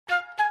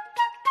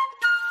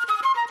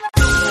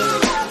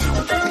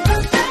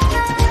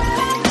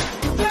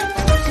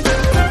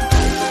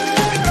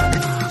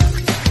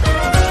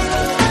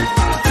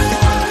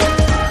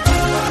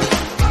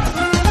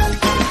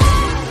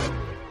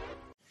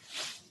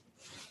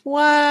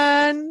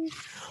one.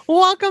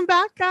 Welcome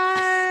back,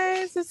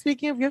 guys. So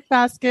speaking of gift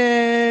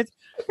baskets,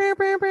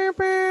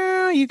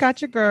 you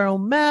got your girl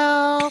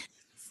Mel,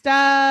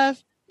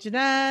 Steph,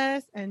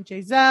 Janess, and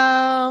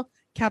Giselle,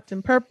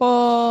 Captain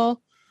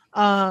Purple.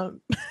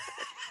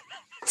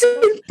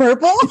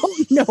 Purple?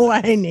 No,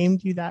 I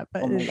named you that,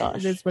 but Oh my gosh.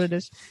 it is what it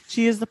is.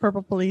 She is the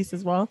Purple Police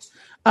as well.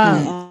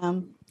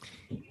 Um,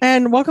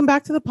 And welcome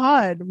back to the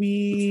pod.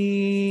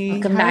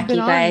 Welcome back, you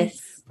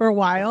guys. For a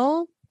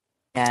while.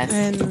 Yes.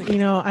 And you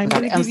know,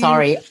 I'm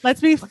sorry.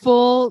 Let's be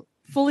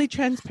fully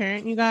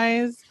transparent, you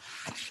guys.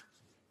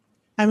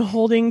 I'm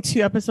holding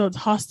 2 episodes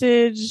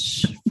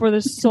hostage for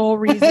the sole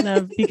reason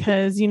of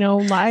because you know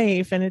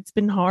life, and it's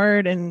been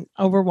hard and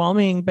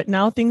overwhelming. But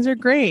now things are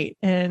great,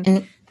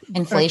 and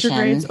inflation.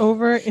 Retrogrades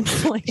over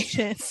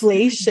inflation,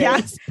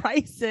 gas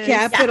prices,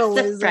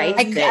 capitalism.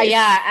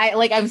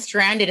 I'm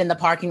stranded in the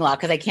parking lot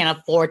because I can't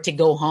afford to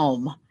go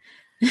home.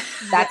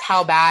 That's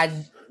how bad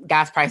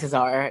gas prices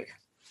are.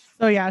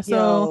 So yeah,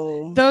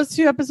 those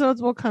 2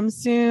 episodes will come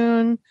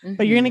soon,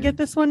 but you're gonna get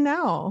this one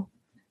now.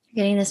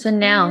 Getting this one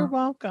now. You're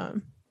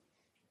welcome.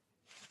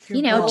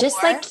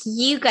 Just like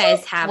you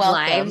guys have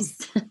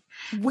lives.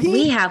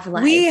 We have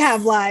lives. We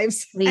have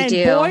lives. We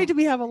do. Boy, do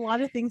we have a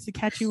lot of things to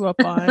catch you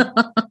up on.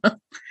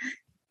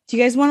 Do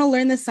you guys want to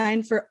learn the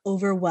sign for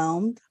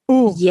overwhelmed?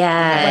 Ooh,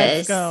 yes.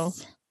 Let's go.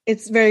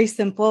 It's very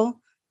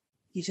simple.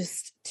 You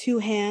just 2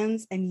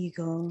 hands and you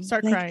go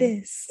start like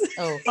crying. This.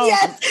 Oh,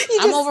 yes.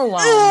 I'm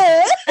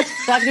overwhelmed. So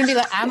that's gonna be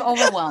like I'm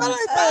overwhelmed.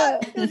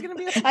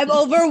 I'm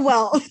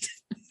overwhelmed.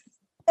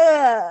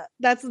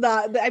 That's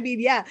not. I mean,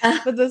 yeah.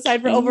 But the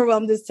sign for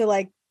overwhelmed is to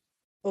like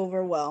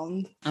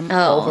overwhelmed. I'm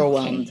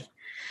overwhelmed. Okay.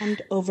 I'm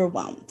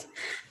overwhelmed.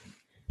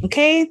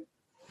 Okay.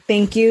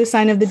 Thank you.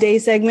 Sign of the day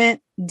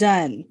segment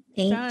done.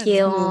 Thank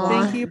you.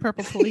 Thank you,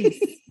 Purple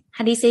Police.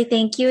 How do you say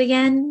thank you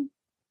again?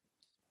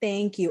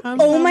 Thank you.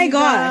 Oh my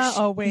gosh.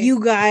 Oh wait.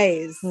 You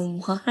guys.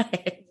 What?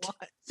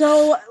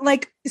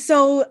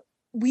 So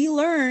we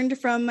learned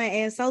from my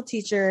ASL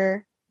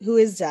teacher who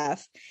is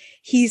deaf.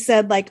 He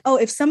said like, oh,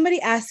 if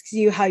somebody asks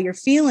you how you're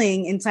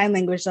feeling in sign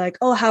language, like,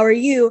 oh, how are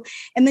you?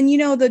 And then,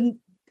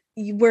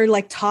 we're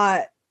like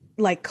taught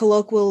like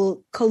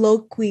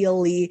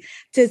colloquially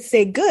to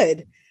say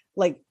good,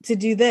 like to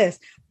do this.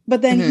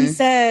 But then he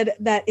said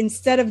that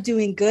instead of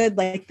doing good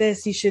like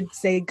this, you should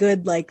say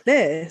good like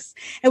this.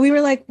 And we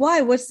were like,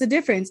 why? What's the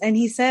difference? And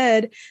he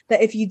said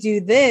that if you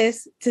do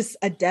this to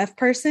a deaf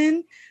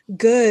person,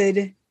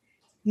 good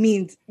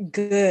means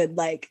good.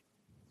 Like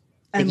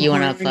you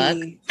want to fuck?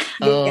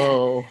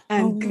 Yeah,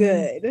 I'm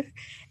good.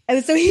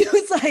 And so he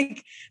was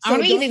like, so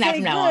I'm using that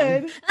from now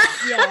on.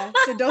 Yeah.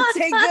 So don't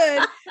say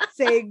good.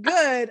 Say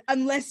good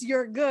unless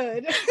you're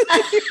good. And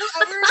we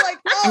were like,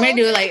 oh, I'm going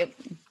to do it like...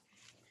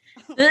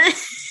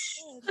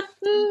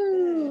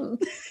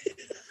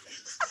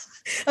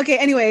 Okay,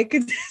 anyway,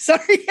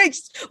 sorry, I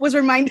just was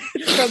reminded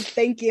from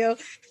thank you.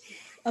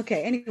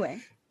 Okay, anyway.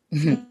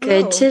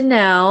 Good to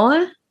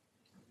know.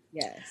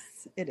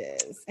 Yes, it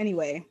is.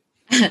 Anyway.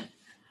 I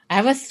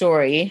have a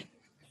story.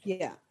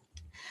 Yeah.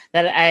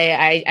 That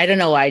I don't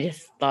know why I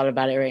just thought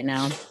about it right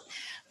now.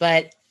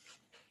 But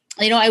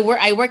I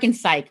work in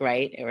psych,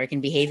 right? I work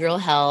in behavioral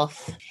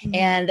health.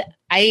 And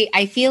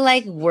I feel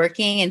like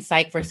working in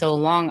psych for so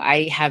long,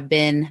 I've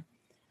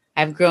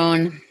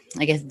grown,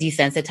 I guess,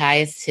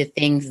 desensitized to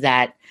things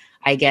that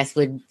I guess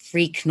would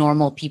freak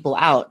normal people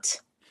out.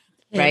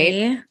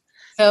 Right.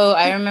 So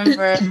I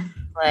remember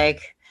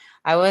like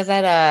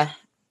I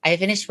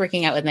finished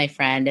working out with my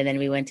friend and then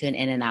we went to an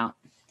In-N-Out.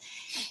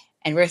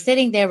 And we're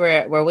sitting there,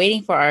 we're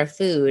waiting for our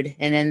food.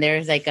 And then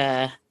there's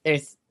a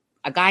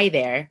guy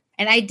there.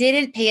 And I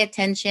didn't pay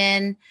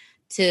attention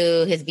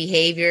to his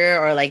behavior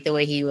or like the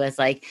way he was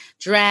like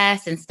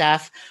dressed and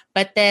stuff.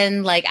 But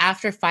then like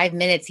after 5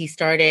 minutes, he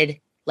started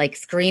like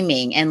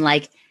screaming and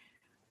like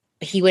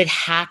he would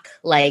hack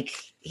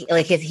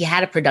he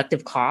had a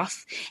productive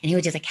cough and he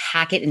would just like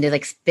hack it and just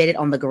like spit it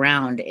on the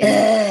ground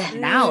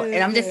and out.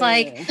 And I'm just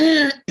like,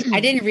 I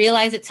didn't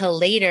realize it till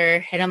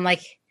later. And I'm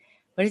like,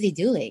 what is he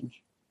doing?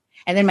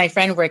 And then my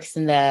friend works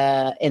in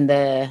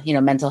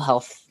the mental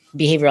health,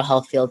 behavioral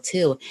health field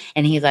too.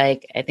 And he's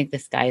like, I think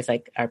this guy's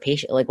like our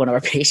patient, like one of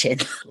our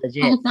patients,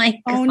 legit. Oh my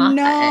God. Oh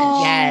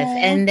no. Yes.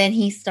 And then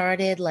he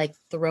started like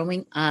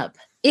throwing up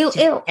Ew.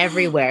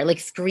 everywhere, like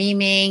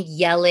screaming,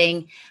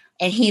 yelling.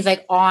 And he's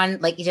like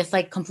just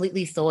like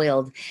completely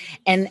soiled.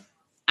 And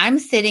I'm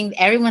sitting,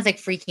 everyone's like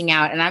freaking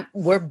out. And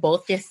we're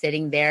both just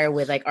sitting there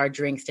with like our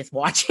drinks, just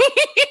watching.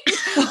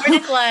 We're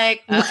just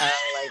like,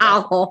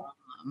 ow.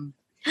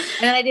 And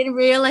then I didn't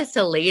realize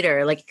till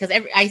later, like, because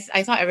I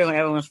saw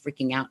everyone was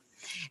freaking out.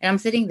 And I'm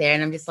sitting there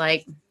and I'm just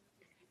like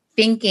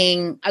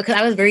thinking, because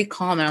I was very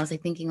calm and I was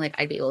like thinking like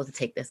I'd be able to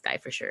take this guy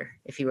for sure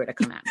if he were to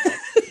come at me.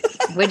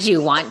 Would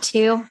you want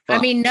to? I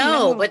mean,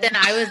 no. But then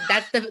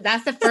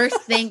that's the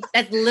first thing.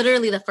 That's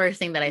literally the first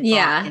thing that I thought.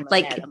 Yeah. In my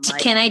head.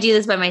 Can I do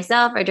this by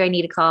myself or do I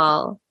need to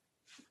call?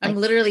 I'm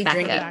literally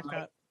drinking. Back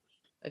up.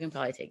 I can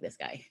probably take this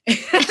guy.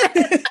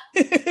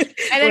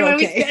 And then when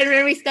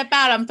we step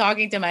out, I'm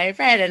talking to my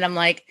friend and I'm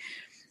like,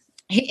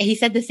 he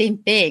said the same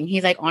thing.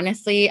 He's like,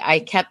 honestly, I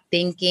kept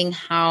thinking,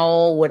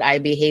 how would I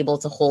be able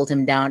to hold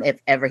him down if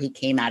ever he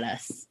came at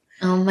us?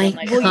 Oh my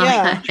like, God. Well,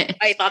 yeah.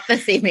 I thought the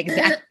same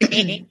exact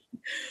thing.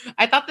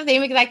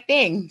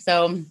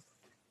 So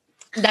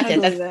that's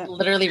it. That's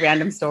literally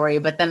random story.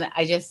 But then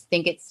I just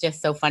think it's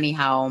just so funny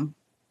how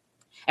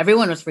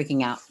everyone was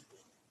freaking out.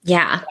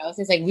 Yeah. I was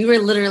just like, we were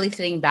literally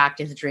sitting back,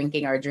 just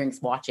drinking our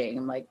drinks, watching.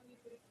 I'm like,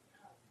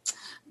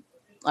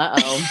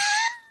 uh-oh.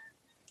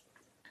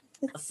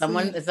 Is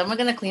someone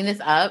going to clean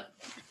this up?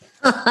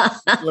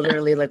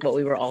 Literally like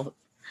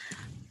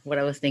what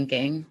I was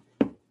thinking.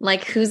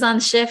 Like, who's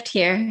on shift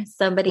here?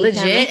 Somebody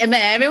legit. And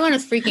everyone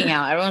was freaking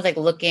out. Everyone's like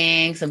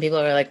looking. Some people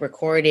are like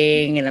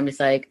recording, and I'm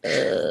just like,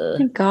 oh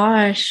my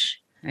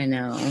gosh. I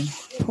know.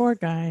 Poor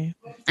guy.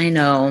 I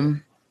know.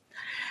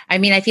 I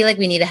mean, I feel like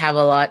we need to have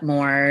a lot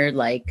more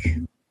like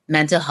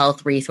mental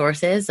health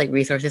resources, like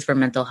resources for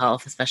mental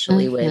health,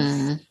 especially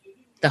with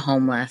the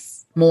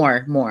homeless.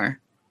 More,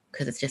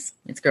 because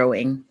it's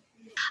growing.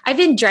 I've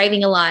been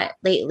driving a lot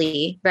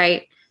lately,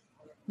 right?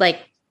 Like,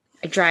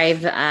 I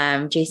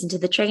drive Jason to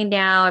the train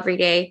now every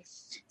day.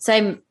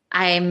 So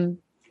I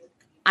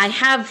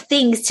have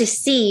things to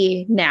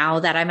see now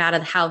that I'm out of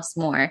the house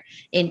more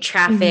in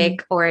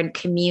traffic or in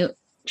commute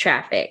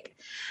traffic.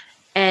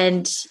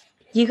 And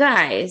you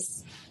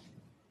guys,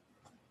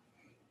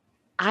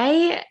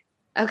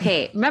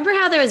 remember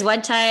how there was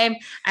one time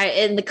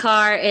in the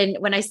car and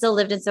when I still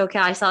lived in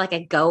SoCal, I saw like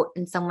a goat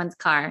in someone's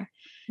car.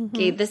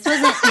 Okay, this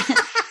wasn't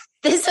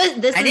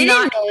I didn't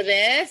know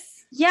this.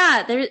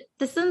 Yeah,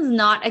 this one's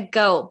not a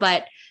goat,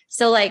 but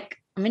so like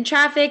I'm in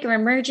traffic, we're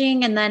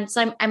merging, and then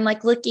so I'm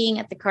like looking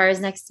at the cars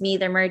next to me,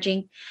 they're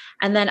merging,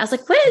 and then I was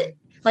like, what?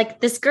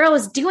 Like this girl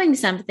was doing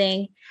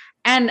something,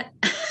 and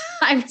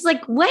I was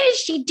like, what is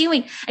she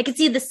doing? I could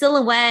see the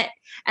silhouette,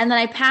 and then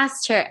I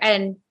passed her,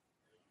 and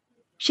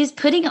she's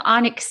putting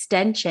on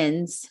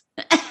extensions,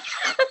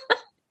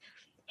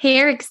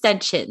 hair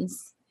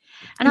extensions.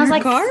 And I was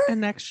like,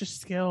 an extra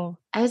skill.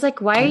 I was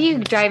like, why are you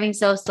driving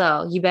so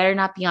slow? You better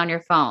not be on your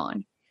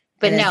phone.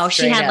 But no,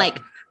 she had like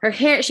her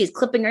hair, she's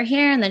clipping her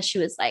hair, and then she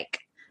was like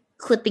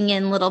clipping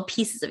in little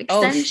pieces of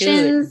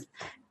extensions.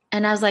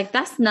 And I was like,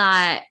 that's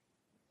a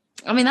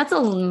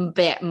little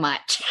bit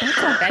much. That's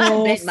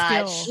a bit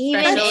much.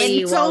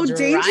 Especially so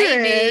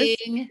dangerous.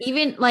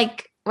 Even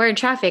like we're in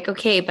traffic,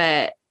 okay,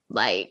 but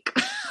like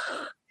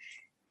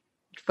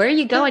where are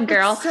you going,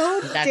 girl? It's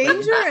so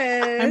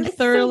dangerous. I'm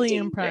thoroughly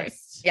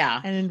impressed.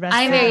 Yeah. And invested.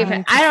 I'm very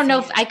impressed. I don't know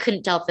if I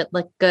couldn't tell if it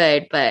looked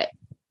good, but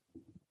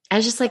I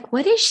was just like,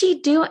 what is she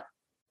doing?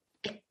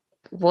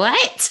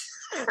 What?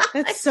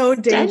 That's so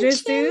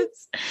dangerous,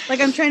 dudes.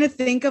 Like I'm trying to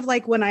think of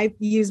like when I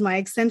use my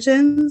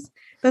extensions.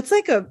 That's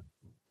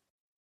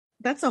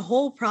a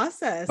whole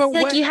process. But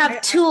like you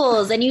have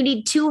tools and you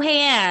need two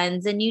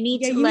hands and you need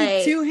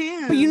need two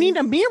hands. But you need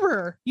a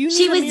mirror.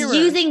 She was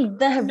using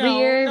the rear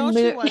mirror.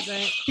 She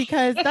wasn't,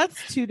 because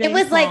that's too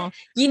dangerous. It was like,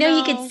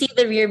 you could see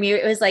the rear mirror.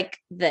 It was like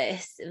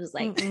this. It was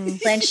like,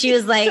 and she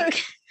was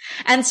like,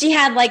 and she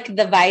had like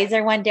the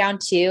visor one down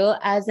too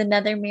as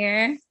another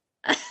mirror.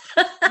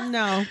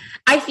 No.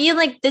 I feel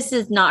like this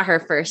is not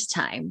her first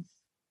time.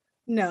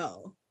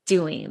 No.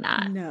 Doing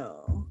that.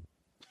 No.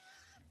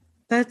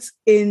 That's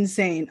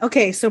insane.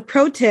 Okay, so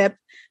pro tip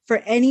for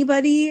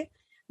anybody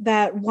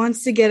that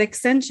wants to get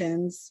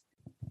extensions,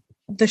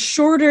 the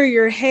shorter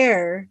your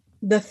hair,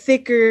 the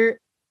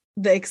thicker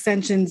the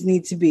extensions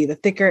need to be. The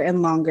thicker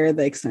and longer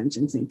the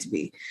extensions need to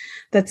be.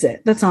 That's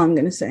it. That's all I'm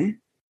going to say.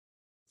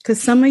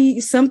 Because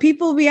some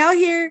people be out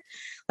here,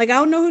 like, I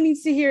don't know who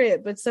needs to hear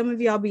it, but some of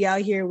y'all be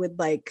out here with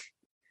like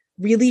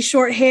really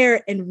short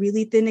hair and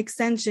really thin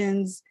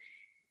extensions.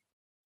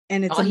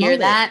 And it's I'll hear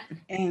that.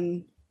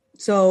 And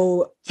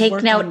so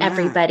take note,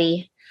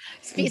 everybody.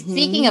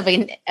 Speaking of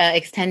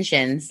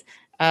extensions,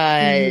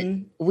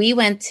 we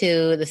went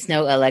to the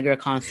Snow Allegra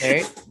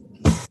concert.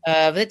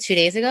 Was it 2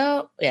 days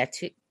ago? Yeah,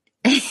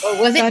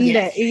 or was it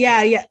Sunday?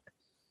 Yeah.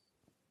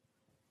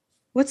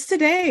 What's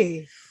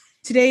today?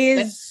 Today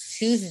is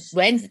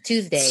Tuesday.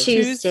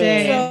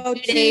 Tuesday. So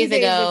 2 days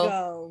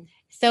ago.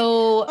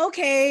 So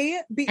okay.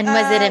 And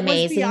was it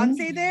amazing? Was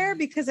Beyonce there?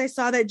 Because I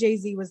saw that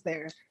Jay-Z was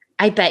there.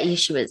 I bet you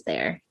she was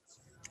there.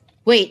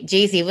 Wait,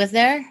 Jay-Z was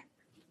there?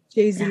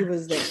 Jay-Z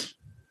was there.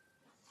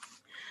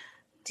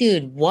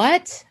 Dude,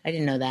 what? I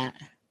didn't know that.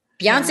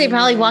 Beyonce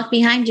probably walked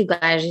behind you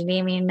guys. You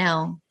didn't even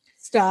know.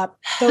 Stop.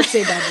 Don't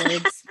say bad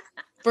words.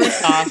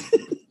 First off,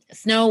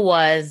 Snow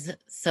was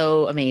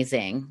so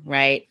amazing,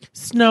 right?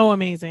 Snow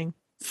amazing.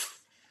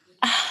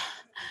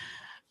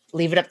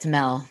 Leave it up to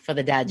Mel for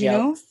the dad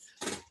jokes.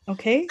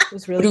 Okay. It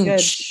was really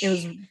good.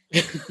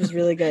 It was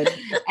really good.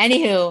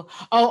 Anywho,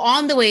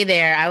 on the way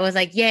there, I was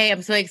like, yay,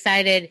 I'm so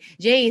excited.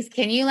 Jace,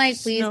 can you like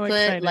please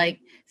put like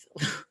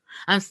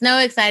I'm so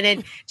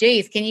excited.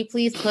 Jace, can you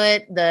please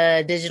put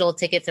the digital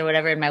tickets or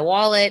whatever in my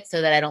wallet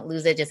so that I don't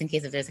lose it, just in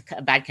case if there's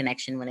a bad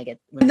connection when I get.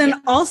 And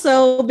then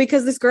also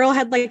because this girl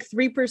had like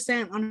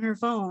 3% on her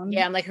phone.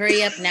 Yeah, I'm like,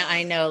 hurry up now.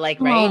 I know, like,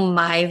 right? Oh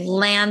my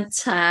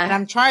Lanta. And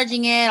I'm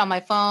charging it on my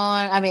phone.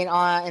 I mean,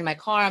 in my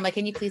car. I'm like,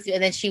 can you please do?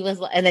 And then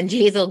and then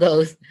Jazel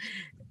goes,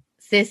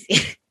 sis,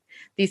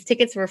 these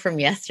tickets were from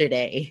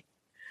yesterday,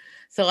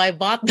 so I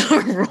bought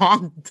the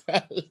wrong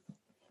day.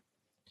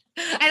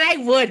 And I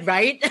would,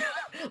 right?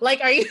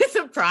 Like, are you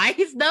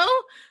surprised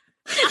though?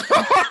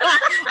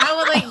 I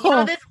was like,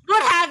 yo, this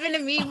what happened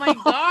to me? My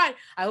God,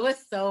 I was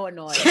so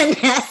annoyed.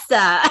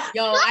 Vanessa.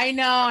 Yo, I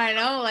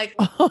know. Like,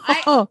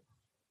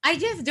 I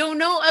just don't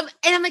know.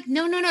 And I'm like,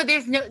 no.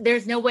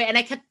 There's no way. And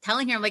I kept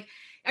telling her, I'm like,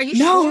 are you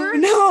sure?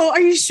 No, are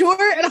you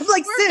sure? And I'm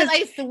like, sis,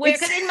 I swear,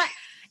 because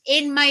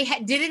in my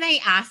head, didn't I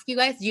ask you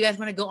guys? Do you guys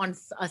want to go on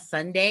a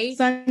Sunday?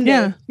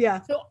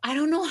 Yeah. So I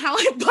don't know how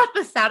I bought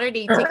the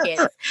Saturday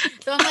tickets.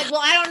 So I'm like,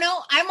 well, I don't know.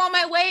 I'm on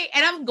my way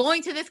and I'm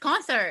going to this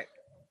concert.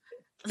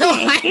 So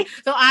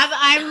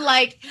I'm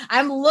like,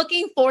 I'm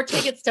looking for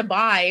tickets to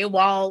buy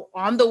while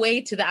on the way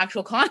to the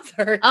actual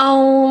concert.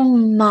 Oh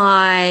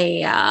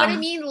my! But I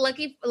mean,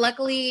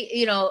 luckily,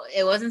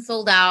 it wasn't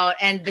sold out,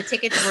 and the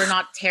tickets were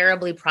not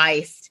terribly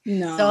priced.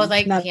 No, so I was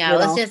like, yeah,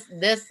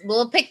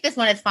 we'll pick this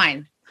one. It's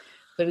fine.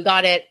 But we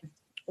got it.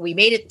 We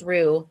made it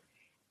through.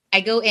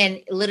 I go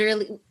in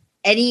literally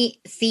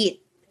any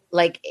seat,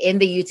 like in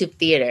the YouTube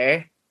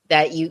theater,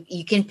 that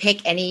you can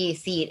pick any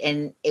seat,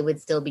 and it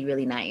would still be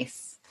really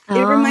nice. It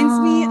reminds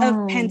me of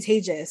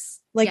Pantages,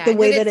 like the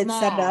way that it's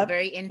small, set up.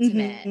 Very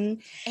intimate.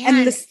 Mm-hmm.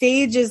 And the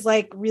stage is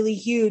like really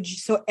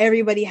huge, so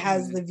everybody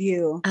has the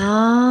view. We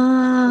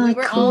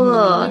were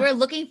cool. We were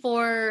looking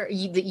for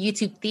the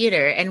YouTube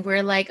theater, and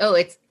we're like,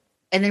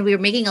 and then we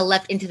were making a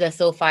left into the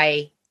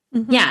SoFi.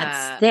 Mm-hmm.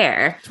 Yeah, it's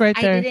there. It's right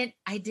there.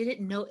 I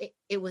didn't know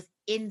it was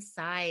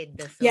inside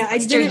the SoFi. Yeah, I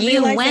didn't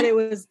realize that it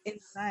was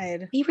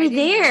inside. You were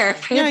there.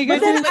 Yeah, you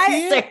guys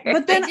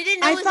but then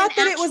I thought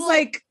that it was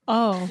like,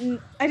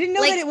 I didn't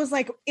know that it was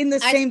like in the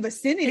same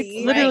vicinity.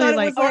 It's literally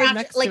like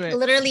next to it.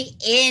 Literally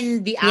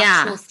in the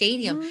actual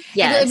stadium.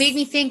 Yeah, it made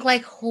me think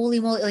like, holy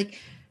moly, like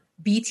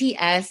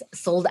BTS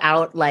sold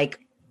out like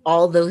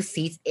all those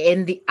seats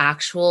in the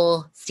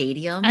actual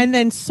stadium, and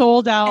then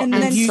sold out, and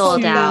then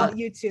sold out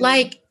YouTube.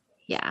 Like,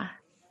 yeah.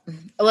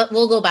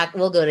 We'll go back.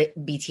 We'll go to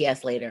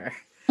BTS later.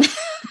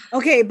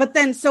 Okay, but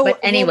then But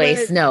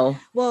anyways, no.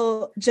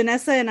 Well,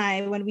 Janessa and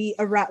I, when we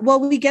arrive,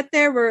 we get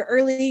there, we're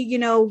early,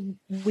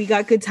 we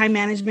got good time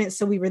management,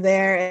 so we were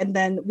there, and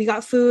then we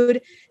got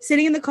food,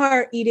 sitting in the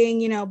car,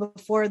 eating,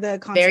 before the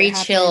concert Very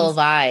happens. chill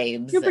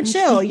vibes. Super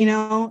chill,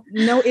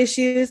 no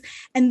issues.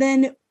 And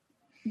then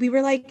we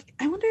were like,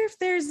 I wonder if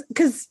there's,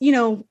 because,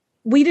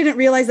 we didn't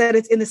realize that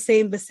it's in the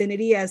same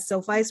vicinity as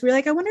SoFi. So we were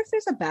like, I wonder if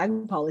there's a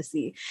bag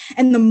policy.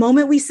 And the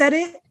moment we said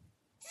it,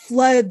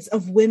 floods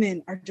of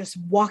women are just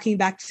walking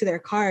back to their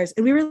cars.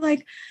 And we were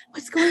like,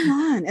 what's going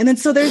on? And then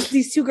so there's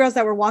these two girls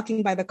that were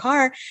walking by the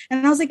car.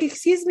 And I was like,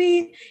 excuse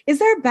me, is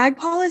there a bag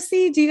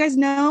policy? Do you guys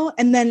know?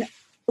 And then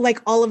like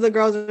all of the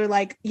girls are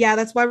like, yeah,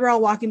 that's why we're all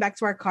walking back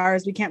to our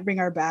cars. We can't bring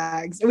our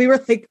bags. And we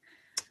were like,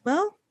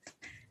 well,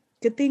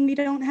 good thing we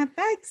don't have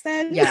bags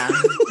then. Yeah.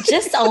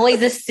 Just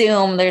always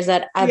assume there's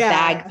a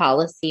bag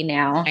policy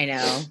now. I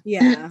know.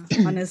 Yeah,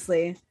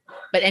 honestly.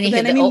 But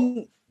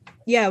anything.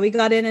 We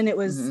got in and it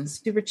was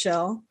super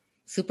chill.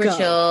 Super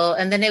chill.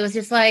 And then it was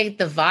just like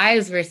the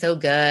vibes were so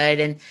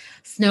good and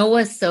Snow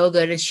was so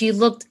good and she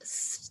looked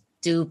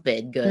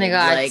stupid good. Oh my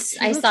God. Like,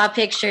 I saw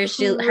pictures.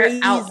 Her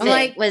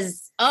outfit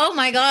was oh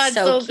my God,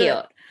 so cute.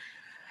 Good.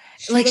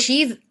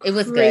 It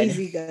was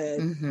crazy good.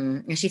 Mm-hmm.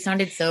 And she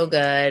sounded so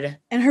good.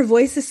 And her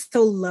voice is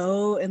so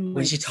low and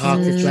when she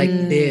talks, it's like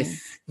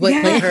this.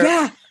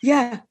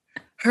 Yeah.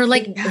 Her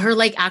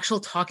like actual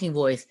talking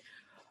voice.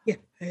 Yeah.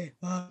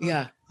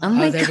 Yeah. Oh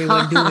my How's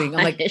everyone doing?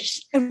 I'm like,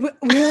 and we're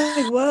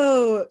like,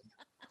 whoa,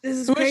 this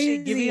is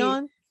crazy.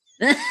 Giveon?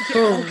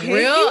 For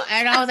real?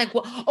 And I was like,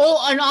 well,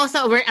 and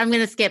also I'm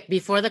gonna skip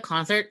before the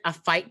concert. A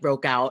fight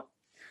broke out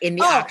in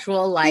the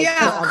actual on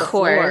the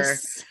floor.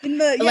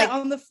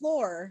 On the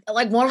floor.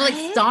 Like more like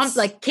stomped,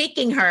 like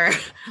kicking her.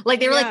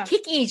 Like they were like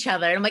kicking each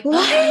other. And I'm like,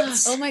 what?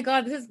 Oh my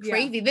God, this is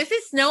crazy. Yeah. This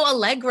is Snow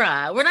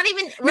Allegra. We're not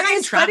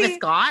in Travis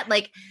Scott.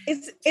 Like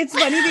it's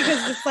funny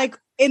because it's like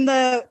in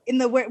the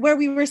where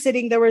we were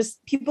sitting, there was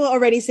people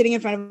already sitting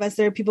in front of us.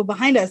 There are people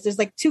behind us. There's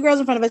like 2 girls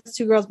in front of us,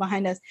 2 girls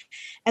behind us.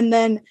 And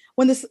then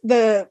when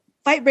the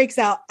fight breaks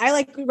out, I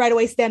like right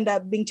away stand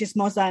up being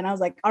chismosa and I was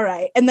like, all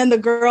right. And then the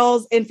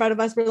girls in front of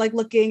us were like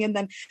looking and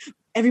then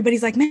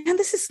everybody's like, man,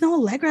 this is Snow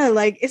Allegra.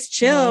 Like it's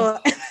chill.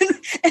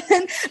 And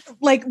then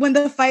like when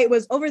the fight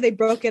was over, they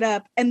broke it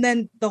up. And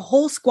then the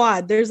whole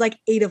squad, there's like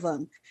 8 of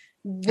them.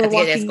 We're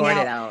walking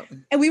out.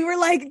 And we were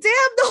like, damn,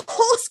 the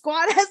whole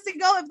squad has to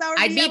go. If that were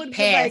I'd me, be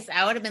pissed.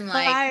 I would have been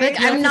like,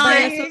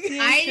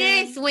 I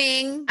didn't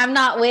swing. I'm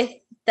not with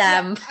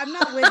them. Yeah, I'm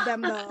not with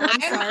them though.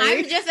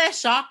 I'm just as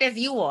shocked as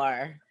you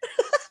are.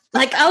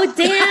 Like, oh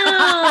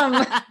damn.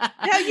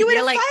 Yeah, you would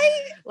You're like,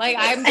 fight. like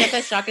I'm just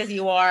as shocked as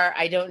you are.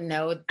 I don't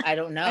know. I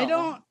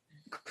don't.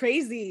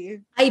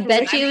 Crazy. I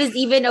bet I you it mean, was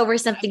even over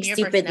something I'm here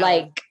for stupid snow.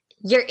 like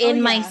you're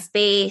in my yeah.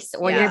 space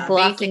or Yeah, you're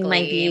blocking my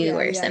basically. view Yeah,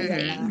 or yeah,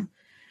 something. yeah.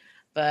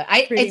 But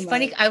Pretty it's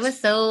funny.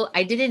 much.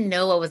 I didn't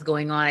know what was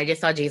going on. I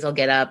just saw Jaisal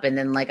get up, and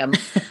then like I'm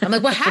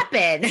like, what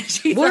happened?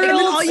 She's World like, And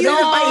then all you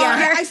star.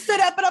 hear, I stood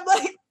up and I'm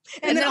like,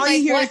 and then I'm all like,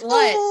 you hear what, is,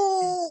 what?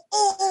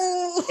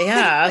 oh.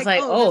 Yeah, I was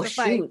like, oh there's a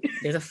fight. shoot,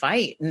 there's a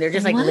fight, and they're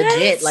just like What?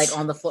 legit, like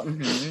on the floor.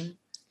 Mhm.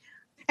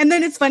 And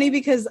then it's funny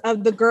because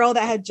of the girl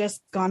that had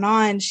just gone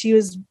on, she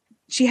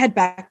had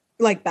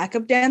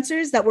backup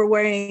dancers that were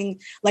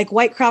wearing like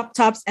white crop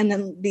tops and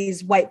then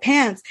these white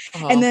pants.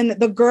 Uh-huh. And then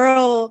the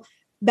girl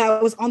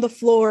that was on the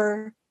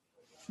floor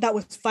that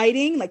was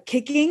fighting, like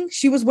kicking,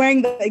 she was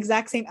wearing the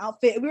exact same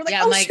outfit. And we were like,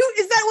 Yeah, oh like, shoot,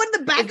 is that one of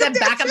the It's backup the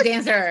backup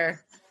dancers?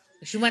 dancer.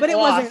 She went But it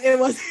off. wasn't. It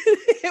wasn't.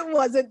 It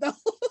wasn't though.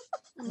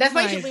 That's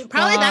why Oh she my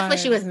probably that's why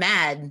she God. was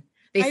mad.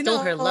 They I stole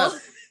her know.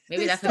 look.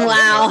 Maybe They that's stole what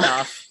her wow. look.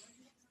 Off.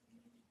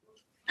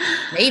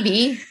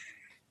 Maybe.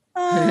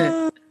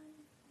 Yeah.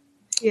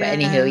 But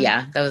anywho,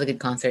 yeah, that was a good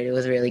concert. It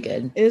was really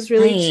good. It was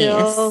really Nice.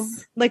 chill.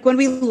 Like when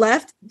we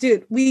left,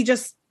 dude, we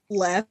just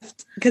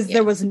left because Yeah.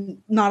 there was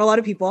not a lot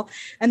of people,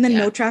 and then Yeah.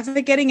 no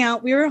traffic getting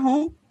out. We were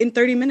home in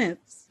 30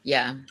 minutes.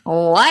 Yeah.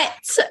 What?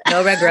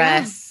 No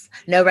regrets.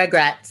 No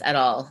regrets at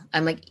all.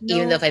 I'm like,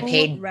 even though if I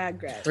paid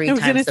regret. 3 I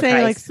was times gonna the say,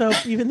 price. like,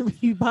 so even though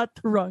you bought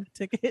the wrong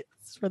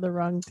tickets for the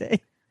wrong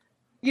day.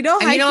 You know,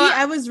 And you know Heike, what?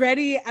 I was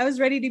ready. I was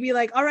ready to be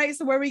like, all right,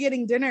 so where are we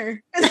getting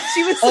dinner? And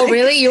she was Oh, like,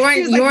 really? You she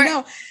weren't was you like, weren't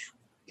no.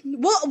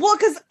 Well,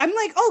 because I'm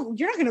like, oh,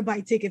 you're not gonna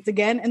buy tickets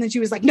again. And then she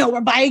was like, no, we're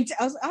buying.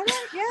 I was all right,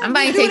 yeah. I'm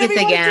buying do whatever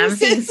tickets you wanna again. do, I'm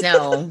seeing sis.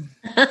 snow.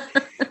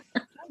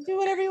 Do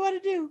whatever you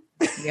want to do.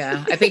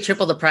 Yeah. I paid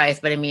triple the price,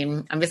 but I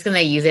mean, I'm just gonna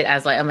use it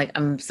as like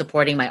I'm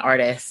supporting my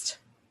artist.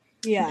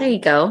 Yeah. There you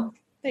go.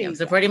 There Yeah, you I'm go.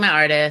 supporting my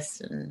artist,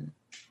 and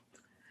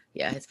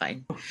yeah, it's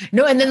fine.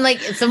 No, and then like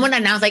someone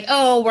announced like,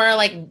 oh, we're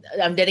like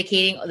I'm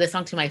dedicating this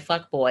song to my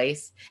fuck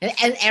boys, and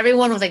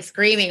everyone was like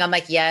screaming. I'm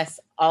like, yes,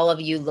 all of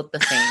you look the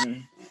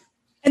same.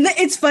 And then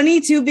it's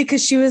funny too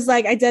because she was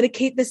like, I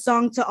dedicate this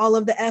song to all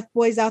of the F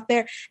boys out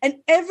there. And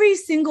every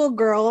single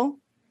girl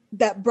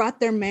that brought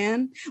their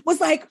man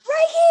was like,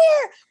 right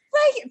here,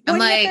 I'm pointing at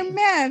like- their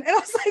man. And I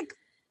was like,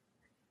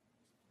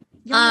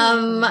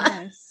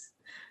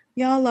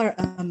 y'all are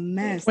a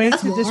mess. Way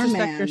That's to your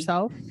disrespect man.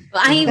 yourself.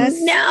 I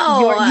That's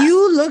know.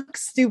 you look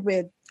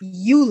stupid.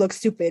 You look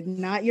stupid,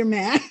 not your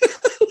man.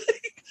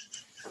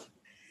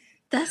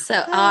 That's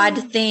an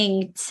odd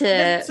thing to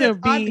That's To an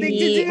odd thing to be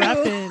do.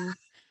 repping.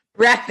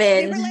 They were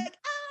repping. like,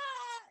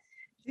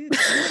 dude, you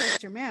know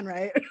that's your man,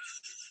 right?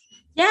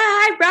 Yeah,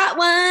 I brought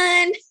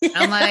one.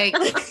 I'm like,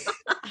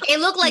 it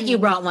looked like you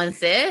brought one,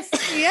 sis.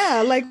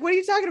 Yeah, like what are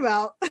you talking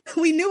about?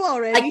 We knew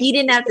already. Like you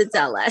didn't have to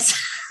tell us.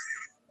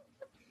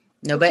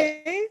 No, but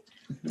Okay.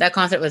 that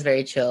concert was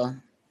very chill.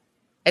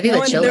 I think No,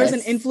 the and chill there was an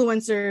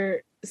influencer.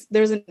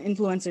 There was an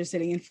influencer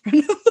sitting in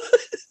front of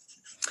us.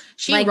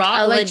 she like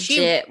rocked a like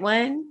legit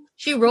one.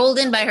 she rolled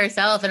in by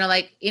herself, and I'm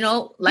like, that's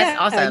Yeah,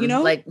 awesome. you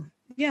know? Like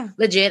Yeah.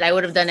 legit, I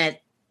would have done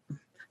it,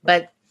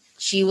 but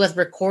she was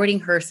recording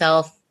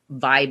herself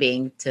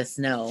vibing to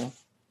Snow.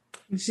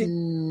 She,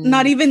 Mm.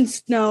 not even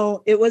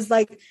snow. It was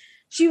like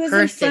she was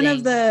Her in front sitting.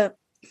 of the.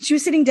 She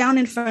was sitting down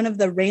in front of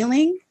the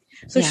railing.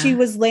 So Yeah. she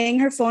was laying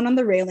her phone on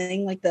the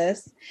railing like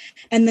this.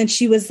 And then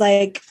she was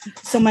like,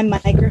 so my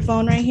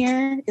microphone right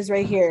here is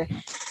right here.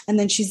 And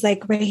then she's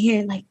like right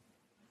here, like,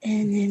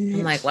 and then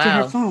I'm like, to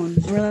her wow. phone.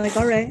 And we're like,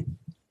 all right.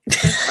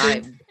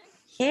 Vibe.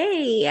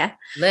 Hey,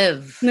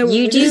 Live. No,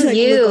 You we do just, like,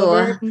 you. look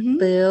over. Mhm.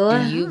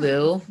 boo. Do you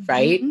boo,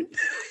 right? Mhm.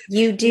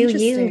 You do you,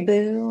 Interesting.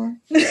 boo.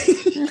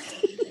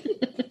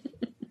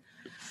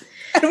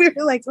 And we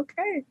were like,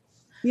 okay,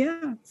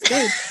 yeah, it's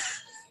good.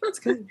 It's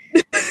good.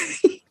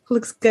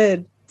 Looks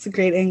good. It's a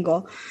great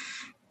angle.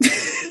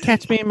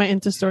 Catch me in my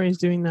Insta stories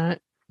doing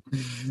that.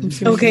 I'm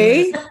just gonna do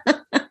Okay.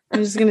 that.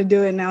 I'm just gonna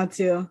do it now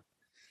too.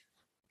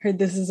 Heard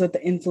this is what the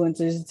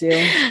influencers do.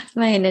 Am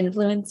I an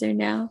influencer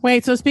now?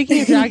 Wait, so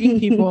speaking of dragging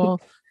people,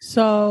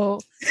 so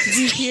did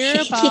you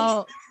hear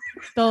about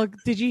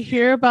did you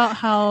hear about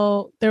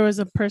how there was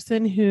a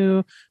person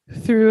who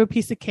threw a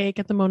piece of cake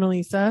at the Mona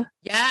Lisa?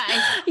 Yeah,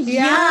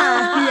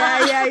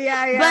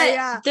 Yeah.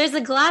 But there's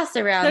a glass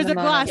around. There's the a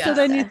glass, Mona so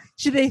then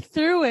Lisa. they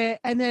threw it,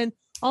 and then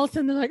all of a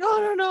sudden they're like,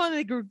 "Oh no!" and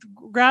they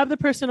grab the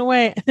person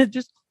away, and they're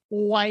just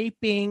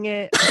wiping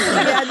it.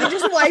 Yeah, they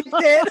just wiped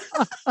it.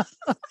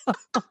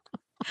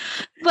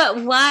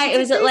 But why? Did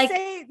Was it they like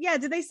say,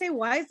 did they say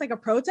why? It's like a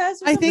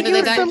protest? Or I think No, it they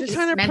was got some just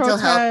kind of mental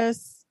health.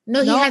 protest.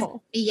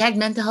 no, he had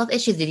mental health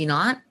issues, did he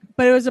not?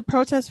 But it was a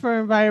protest for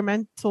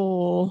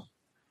environmental.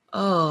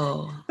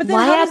 Oh, But then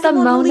Why how at does the the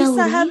Mona Mona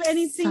Lisa have Lisa?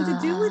 anything to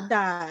do with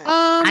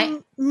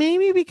that?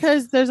 Maybe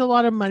because there's a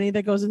lot of money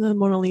that goes into the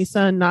Mona Lisa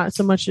and not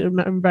so much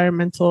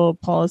environmental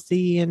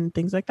policy and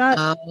things like that.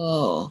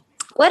 oh,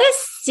 what a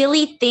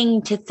silly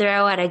thing to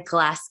throw at a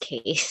glass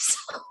case?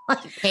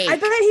 cake. I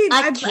bet A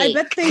I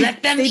bet they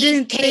Let them they eat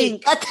didn't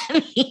cake. think. Let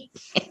them eat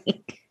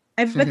cake.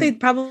 I bet they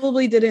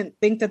probably didn't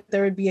think that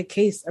there would be a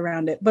case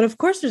around it. But of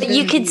course there's But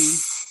you gonna could be.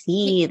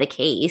 see the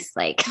case.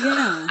 Like,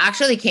 Yeah.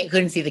 Actually,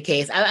 couldn't see the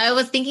case. I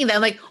was thinking that,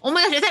 I'm like, oh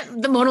my gosh, is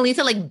that the Mona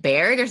Lisa like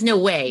bare? There's no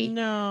way.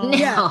 No. no.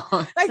 Yeah. I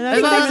That's think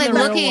That's why I was not like even the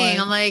real looking. one.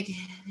 I'm like,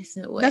 there's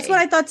no way. that's what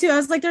I thought too. I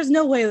was like, there's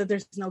no way that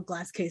there's no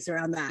glass case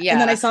around that. Yeah.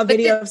 And then I saw a But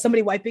video of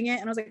somebody wiping it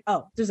and I was like,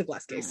 oh, there's a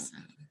glass case.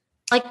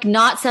 Like,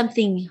 not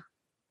something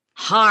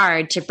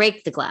hard to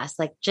break the glass.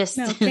 Like, just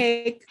No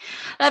cake.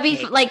 that'd be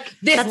Cake. like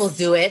This will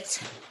do it.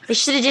 They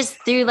should have just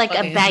threw like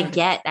Okay. a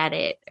baguette at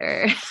it,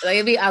 or Like,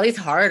 it'd be at least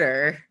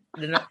harder.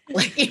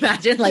 Like,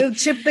 imagine Like, like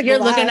chip the you're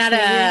glass, looking at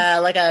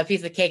maybe. a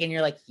piece of cake and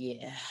you're like,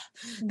 yeah,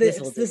 This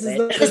will is do it.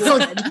 the This will-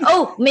 one.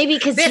 oh, maybe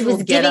because This he will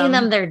was get giving 'em.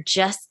 them their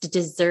just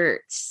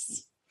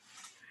desserts.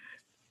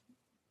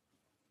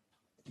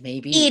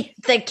 maybe. Eat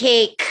the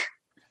cake.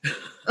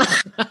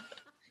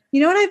 You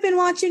know what I've been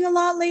watching a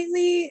lot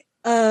lately?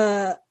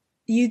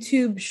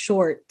 YouTube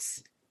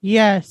shorts.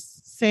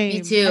 Yes, same.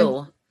 Me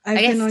too. I've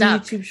I get been on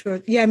stuck. YouTube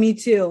shorts. Yeah, me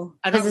too.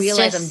 I don't This is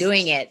realize I'm just-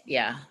 doing it.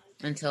 Yeah,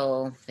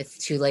 until it's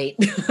too late.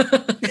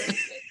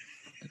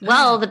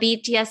 Well, the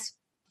BTS,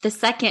 the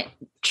second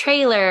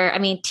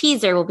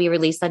teaser will be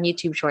released on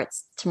YouTube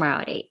Shorts tomorrow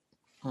at 8.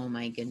 Oh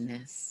my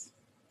goodness,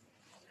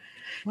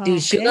 Wow. dude!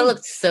 Suga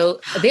looked so.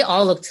 They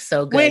all looked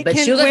so good, Wait, but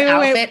Suga's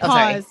outfit. Oh,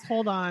 sorry. pause.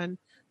 Hold on.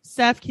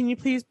 Steph, can you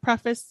please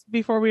preface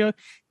before we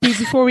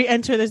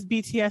enter this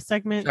BTS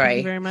segment? Thank Sorry.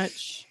 you very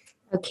much.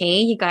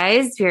 Okay, you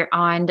guys, we're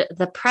on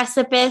the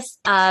precipice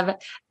of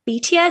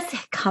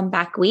BTS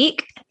comeback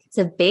week. It's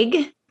a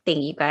big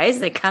thing, you guys.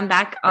 They come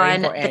back Very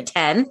on important. the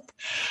 10th.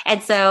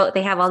 And so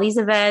they have all these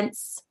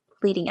events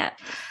leading up.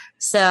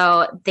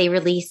 So they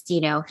released,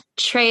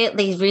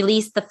 they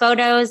released the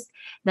photos.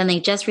 Then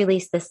they just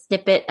released the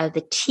snippet of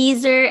the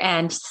teaser,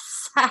 and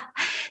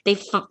they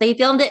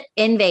filmed it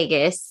in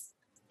Vegas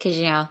because,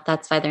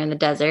 that's why they're in the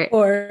desert. Of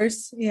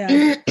course.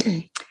 Yeah.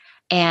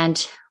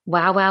 And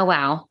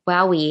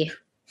wowee.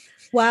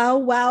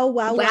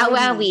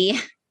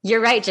 Wowee.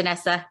 You're right,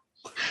 Janessa.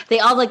 They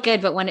all look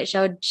good, but when it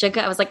showed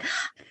Suga, I was like,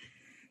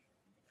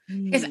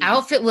 His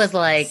outfit was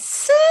like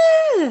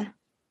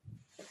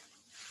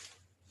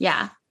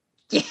yeah.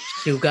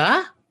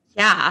 Suga,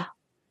 Yeah.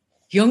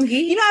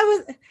 Yoongi. You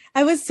know,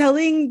 I was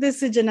telling this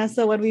to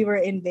Janessa when we were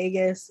in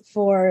Vegas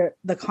for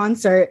the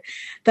concert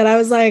that I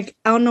was like,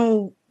 I don't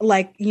know,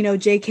 like,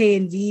 JK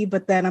and V,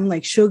 but then I'm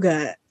like,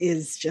 Suga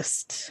is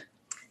just.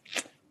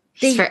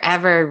 He's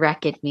forever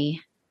wrecked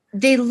me.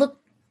 They look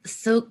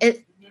so.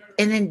 And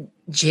then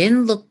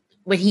Jin looked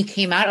when he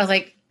came out. I was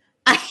like,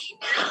 I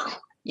know.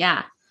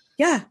 Yeah.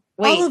 Yeah.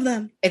 wait. All of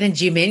them. And then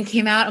Jimin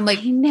came out. I'm like,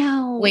 I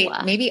know. wait,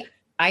 maybe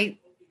I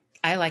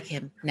like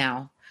him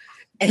now.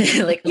 And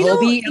then like You know,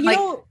 Hobie, I'm you like,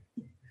 know,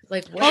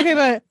 like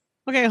what?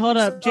 Okay, hold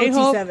up. So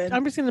J-Hope, T7.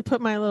 I'm just going to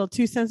put my little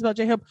 2 cents about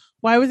J-Hope.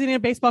 Why was he in a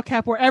baseball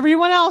cap where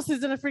everyone else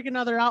is in a freaking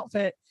other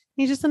outfit?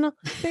 He's just in a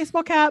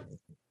baseball cap.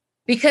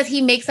 Because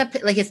he makes up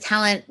like his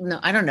talent. No,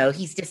 I don't know.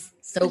 He's just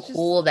so It's just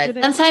cool that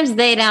good. Sometimes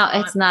they don't,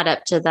 it's not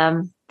up to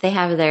them. They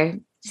have their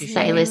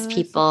stylist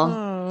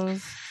people.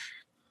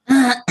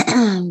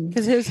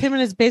 Because it was him in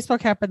his baseball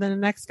cap, and then the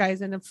next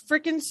guy's in a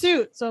freaking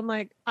suit. So I'm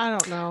like, I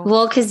don't know.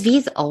 Well, because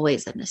V's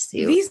always in a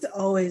suit. He's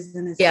always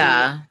in his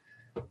yeah.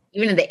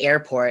 Even in the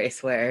airport, I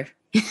swear.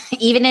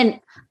 Even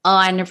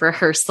on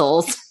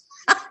rehearsals.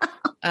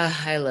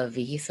 I love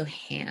V. He's so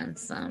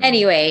handsome.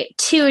 Anyway,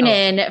 tune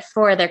in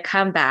for their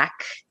comeback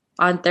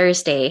on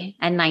Thursday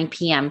at 9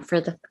 p.m. for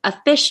the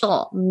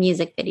official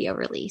music video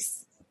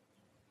release.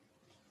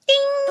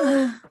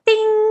 Ding!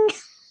 Ding!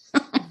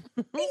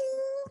 Ding.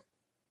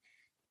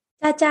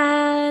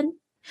 Ta-da!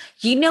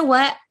 You know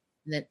what?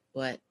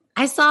 What?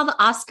 I saw the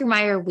Oscar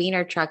Mayer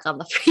Wiener truck on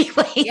the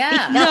freeway.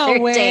 Yeah. the No other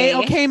way. day.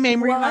 Okay,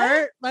 Memory What?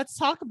 Heart. Let's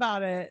talk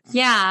about it.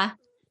 Yeah.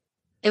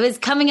 It was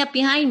coming up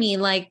behind me.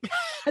 Like,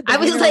 The I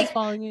was wiener like-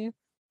 following you.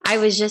 I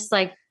was just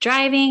like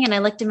driving and I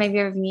looked in my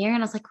rear view mirror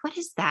and I was like, what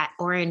is that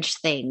orange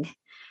thing?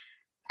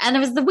 And it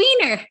was the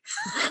wiener.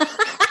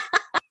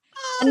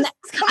 And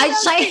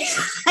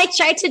I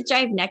tried to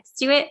drive next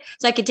to it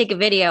so I could take a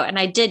video, and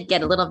I did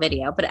get a little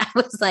video, but I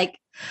was like,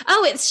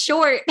 oh, it's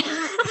short.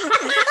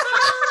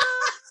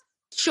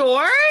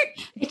 Short?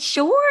 It's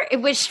short.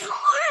 It was short.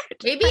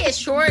 Maybe it's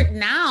short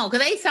now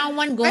because I saw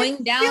one going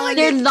down. like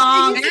They're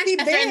long. It used to be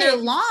Manchester and they're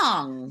big.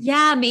 long.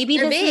 Yeah, maybe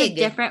They're this is a big.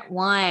 different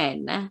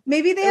one.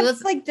 Maybe they It have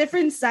was- like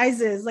different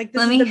sizes. Like this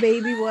Let is me- the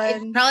baby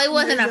one. Probably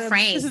wasn't There's a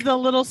Frank. This is the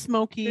little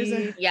smoky. There's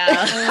a-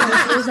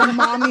 Yeah. There's a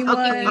mommy Smoky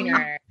one.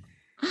 wiener.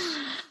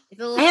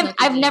 It's a little smoky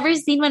I've never wiener.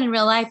 seen one in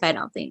real life, I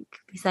don't think,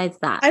 besides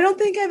that. I don't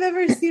think I've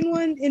ever seen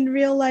one in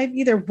real life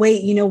either.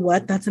 Wait, you know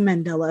what? That's a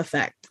Mandela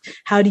effect.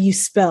 How do you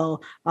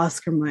spell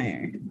Oscar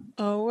Mayer?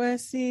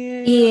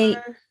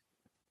 OSCAR.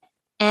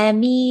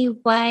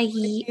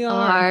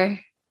 MEYER.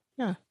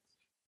 Yeah.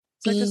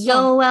 It's like a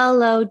song.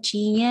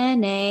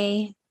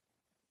 BOLOGNA.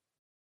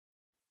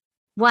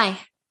 Why?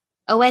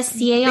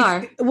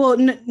 OSCAR. Well,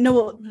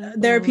 no,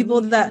 there are people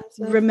that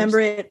remember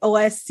it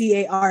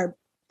OSCAR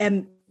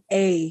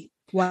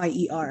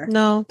MAYER.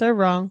 No, they're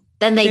wrong.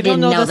 Then they They don't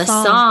didn't know know the the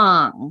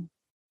song.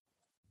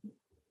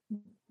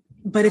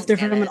 But if they're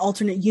from an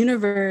alternate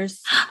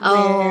universe,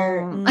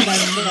 where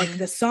that's like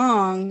the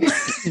song,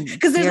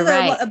 because there's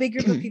a big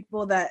group of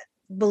people that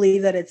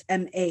believe that it's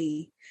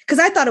MA. Because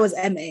I thought it was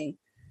MA.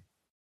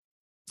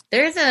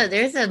 There's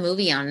a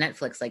movie on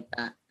Netflix like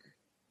that.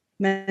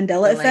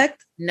 Mandela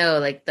Effect? No,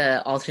 like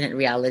the alternate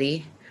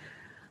reality.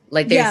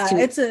 Like there's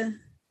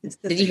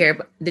did you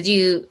hear?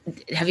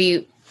 Have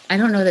you? I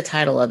don't know the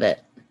title of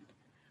it,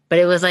 but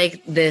it was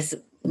like this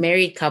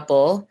married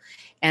couple,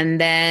 and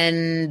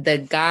then the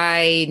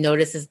guy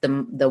notices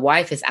the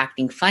wife is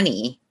acting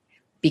funny,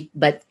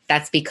 but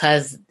that's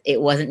because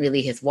it wasn't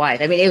really his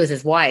wife. I mean, it was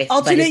his wife,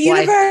 alternate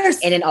universe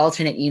in an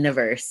alternate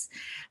universe.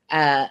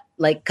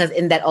 Because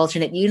in that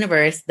alternate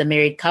universe, the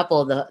married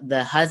couple,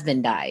 the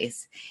husband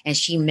dies, and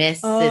she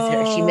missed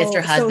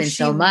her husband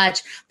so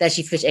much that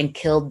she switched and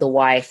killed the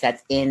wife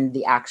that's in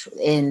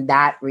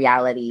that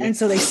reality. And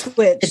so they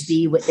switched to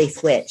be what they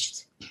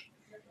switched.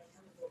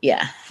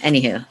 Yeah.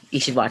 Anywho, you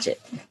should watch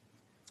it.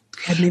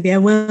 Maybe I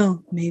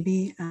will.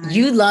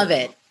 You love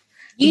it.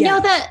 You know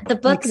that the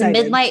book, the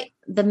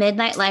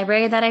Midnight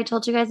Library that I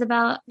told you guys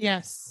about?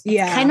 Yes.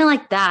 Yeah. Kind of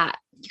like that.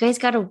 You guys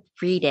got to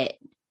read it.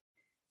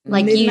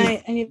 Like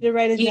Midnight, I need to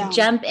write it down. You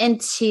jump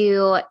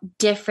into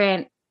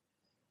different.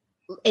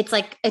 It's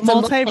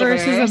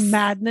multiverses of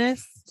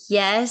madness.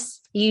 Yes,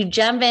 you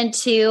jump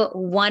into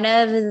one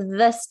of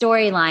the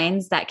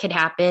storylines that could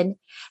happen,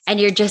 and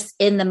you're just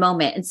in the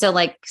moment. And so,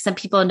 like, some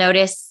people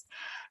notice,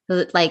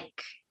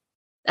 like,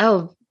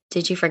 oh,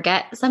 did you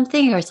forget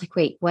something? Or it's like,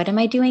 wait, what am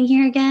I doing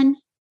here again?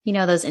 You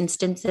know, those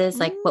instances,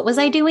 like, what was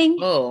I doing?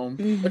 Oh,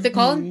 what's it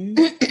called?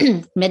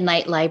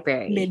 Midnight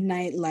Library.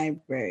 Midnight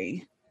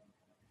Library.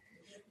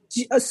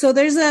 So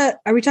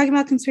are we talking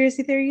about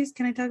conspiracy theories?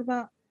 Can I talk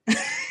about?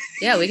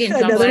 Yeah, we can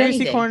talk about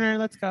conspiracy corner.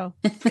 Let's go.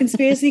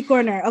 Conspiracy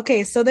corner.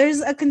 Okay, so there's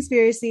a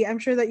conspiracy. I'm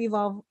sure that you've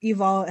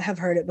all have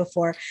heard it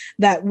before,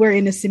 that we're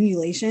in a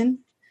simulation,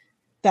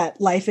 that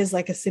life is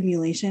like a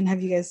simulation.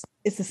 Have you guys?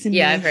 It's a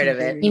simulation. Yeah, I've heard of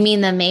it. You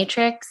mean the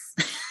Matrix?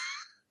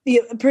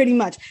 Yeah, pretty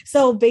much.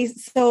 So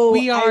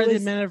we are the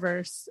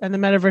metaverse, and the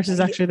metaverse is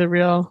actually the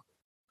real.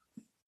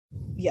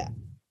 Yeah.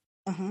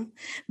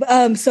 But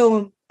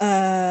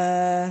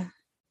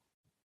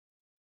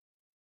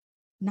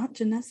not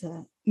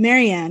Janessa.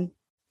 Marianne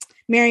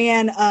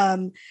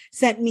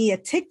sent me a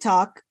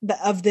TikTok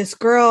of this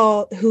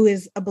girl who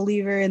is a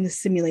believer in the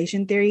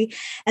simulation theory.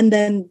 And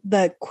then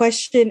the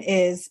question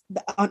is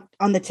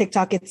on the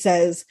TikTok, it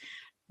says,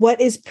 what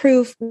is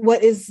proof?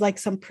 What is like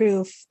some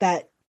proof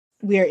that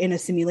we are in a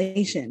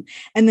simulation?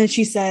 And then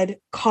she said,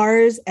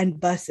 cars and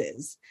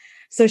buses.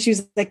 So she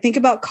was like, think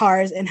about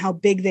cars and how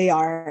big they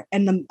are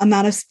and the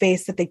amount of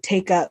space that they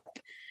take up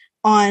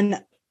on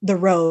the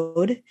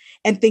road,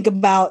 and think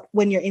about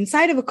when you're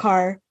inside of a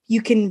car,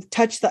 you can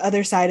touch the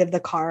other side of the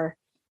car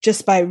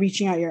just by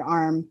reaching out your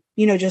arm,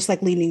 just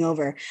like leaning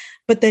over.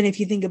 But then if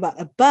you think about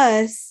a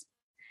bus,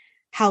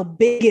 how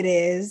big it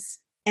is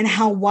and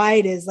how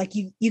wide it is, like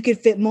you could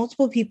fit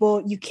multiple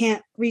people. You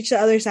can't reach the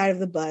other side of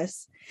the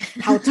bus,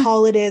 how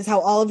tall it is, how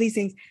all of these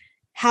things,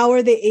 how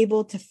are they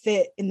able to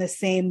fit in the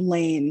same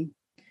lane?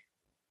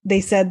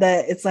 They said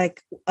that it's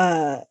like,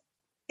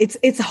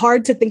 it's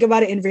hard to think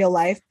about it in real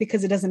life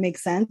because it doesn't make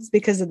sense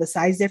because of the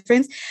size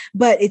difference,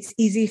 but it's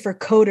easy for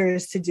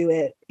coders to do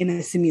it in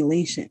a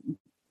simulation.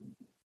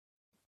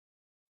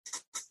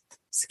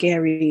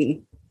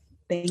 Scary.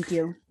 Thank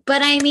you.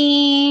 But I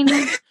mean,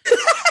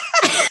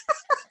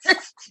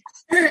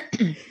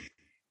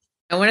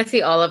 I want to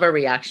see all of our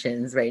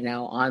reactions right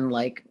now on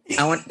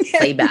I want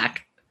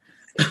playback.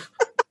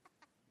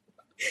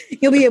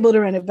 You'll be able to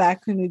run it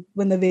back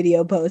when the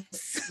video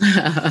posts.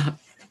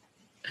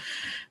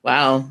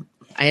 Wow.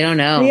 I don't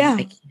know. Yeah.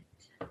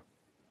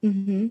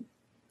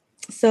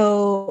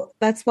 So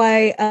that's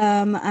why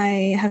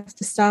I have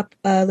to stop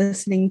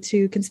listening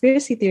to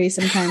conspiracy theories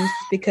sometimes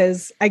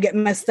because I get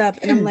messed up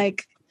and I'm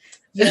like,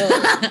 yo,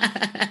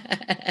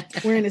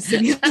 we're in a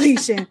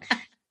simulation.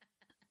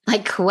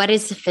 Like, what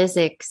is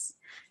physics?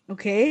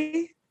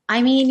 Okay.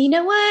 I mean, you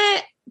know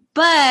what?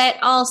 But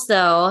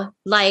also,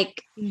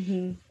 like,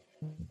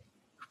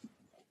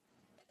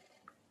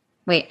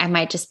 wait, I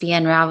might just be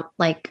en route,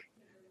 like,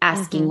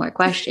 asking more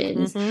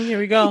questions. Here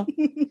we go.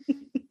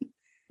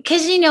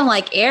 Because,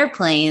 like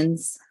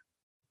airplanes,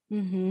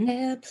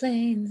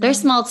 they're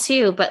small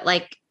too, but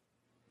like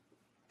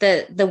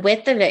the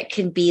width of it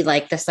can be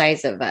like the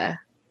size of a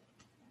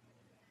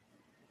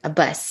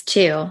bus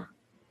too.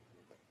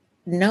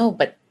 No,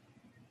 but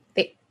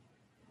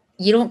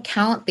you don't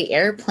count the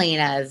airplane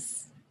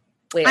as.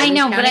 Wait, I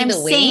know, but I'm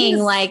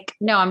saying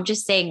I'm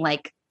just saying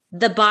like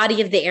the body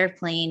of the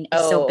airplane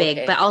is so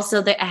big, but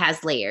also it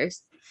has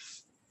layers.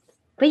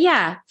 But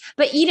yeah,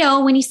 but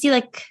when you see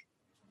like,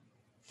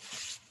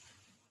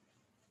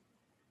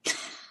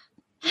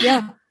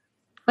 yeah,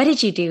 what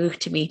did you do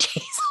to me,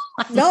 Jason?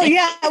 No,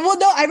 yeah, well,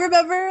 no, I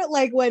remember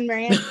like when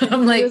Marianne,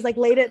 it was like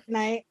late at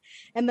night,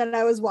 and then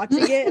I was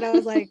watching it, and I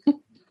was like,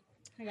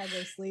 I gotta go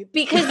to sleep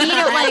because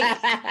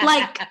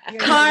like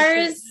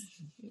cars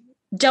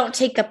don't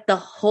take up the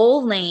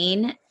whole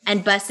lane,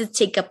 and buses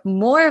take up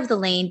more of the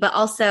lane, but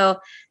also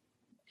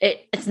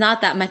it's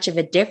not that much of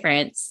a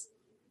difference.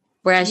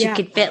 Whereas you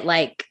could fit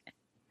like.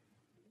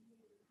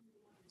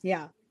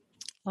 Yeah.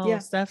 Oh, Yeah.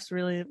 Steph's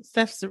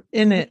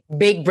in it.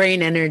 Big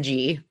brain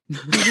energy.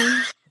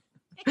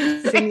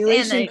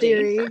 Simulation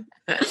theory.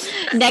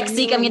 Next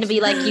week, I'm going to be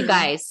like, you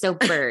guys, so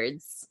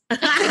birds.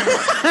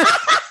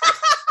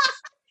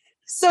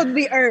 So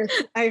the earth.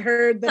 I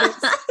heard that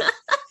it's...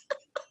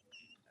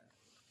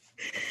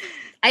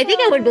 I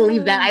think I would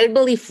believe that. I would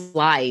believe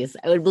flies.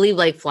 I would believe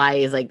like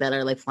flies like that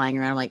are like flying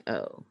around. I'm like,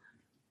 oh,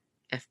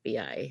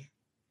 FBI.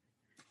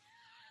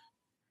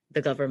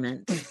 The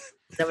government. Is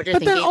that what you're But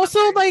thinking? then also,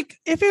 like,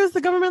 if it was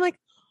the government, like,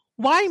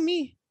 why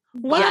me?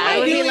 What am I I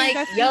would doing? be like,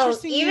 That's yo,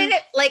 interesting even you?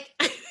 if like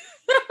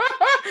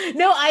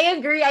no, I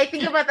agree. I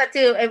think about that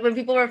too. And when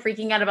people were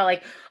freaking out about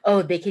like,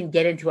 oh, they can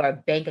get into our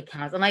bank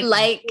accounts. I'm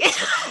like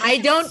I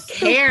don't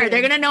care.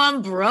 They're gonna know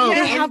I'm broke. They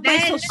And have my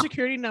then, social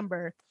security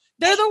number.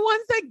 They're the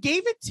ones that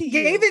gave it to you.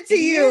 Gave it to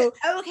you.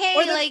 okay,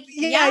 Or the- like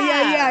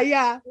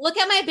yeah. Look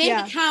at my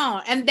bank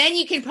account, and then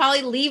you can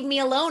probably leave me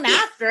alone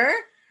after.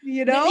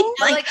 You know?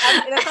 Like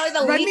that's probably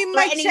the Run least me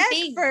my threatening check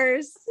thing.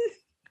 first.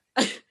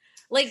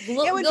 Like, Yeah,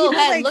 look, when go people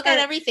ahead, like look at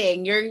that-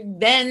 everything.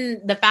 Then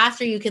the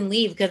faster you can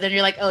leave, because then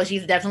you're like, oh,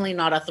 she's definitely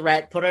not a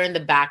threat. Put her in the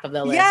back of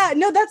the list. Yeah,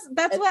 no, that's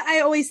what I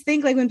always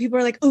think. Like when people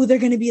are like, "Oh, they're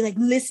gonna be like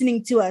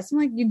listening to us," I'm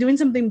like, "You doing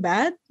something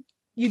bad?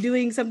 You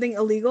doing something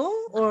illegal,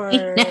 or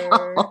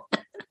No.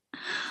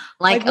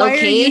 Like, why are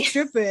okay, you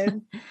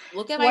tripping?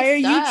 Look at my Why are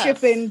you stuff.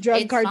 tripping,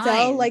 drug It's cartel?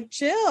 fine. Like,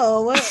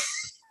 chill. What?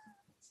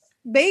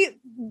 they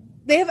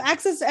have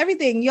access to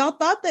everything. Y'all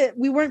thought that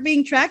we weren't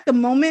being tracked the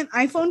moment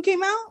iPhone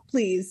came out?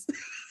 Please,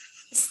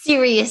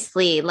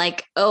 seriously,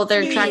 like, oh,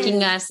 they're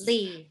tracking us.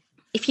 Seriously.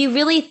 If you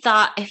really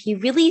thought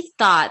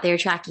they're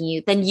tracking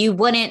you, then you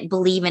wouldn't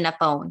believe in a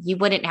phone. You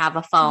wouldn't have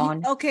a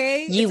phone.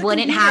 okay. You it's a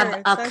wouldn't have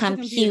computer. a That's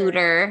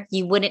computer.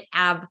 You wouldn't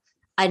have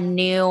a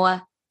new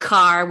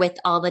car with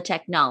all the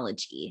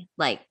technology.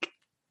 Like,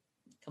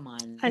 Come on.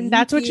 And Thank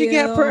that's what you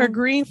get for you.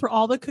 agreeing for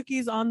all the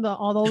cookies on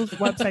all those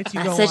websites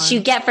you go that's on. what you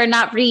get for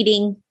not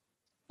reading.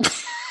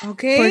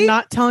 Okay. For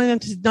not telling them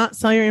to not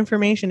sell your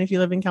information if you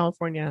live in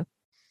California.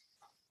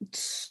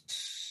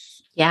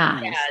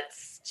 Yeah. Yeah,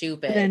 it's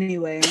stupid. But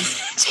anyway,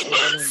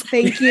 Thank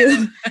thank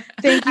you.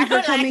 Thank you I for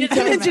don't coming like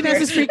to it. And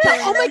Janessa is freaked out.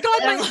 Oh my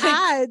god, And I'm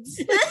my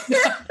ads!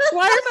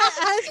 Why are my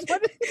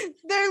ads?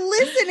 They're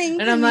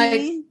listening And to I'm like,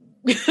 me.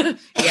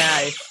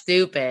 yeah, it's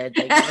stupid.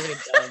 Like, you guys are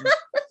dumb.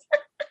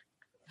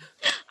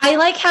 I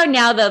like how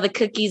now though the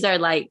cookies are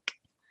like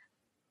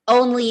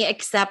only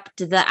accept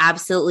the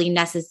absolutely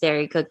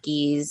necessary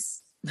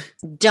cookies.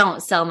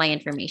 Don't sell my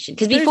information.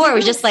 Because There's before it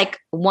was no- just like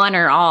one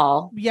or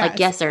all. Yes, like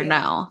yes or yeah.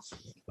 no.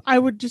 I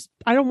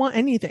don't want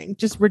anything.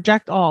 Just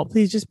reject all.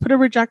 Please just put a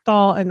reject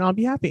all and I'll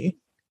be happy.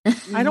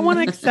 I don't want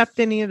to accept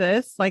any of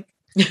this. Like,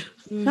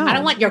 no. I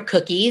don't want your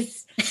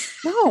cookies.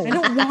 no. I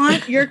don't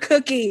want your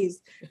cookies.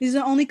 These are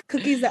the only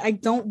cookies that I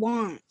don't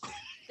want.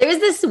 There was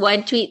this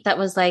one tweet that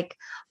was like,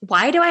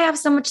 why do I have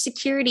so much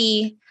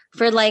security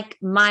for like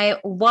my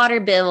water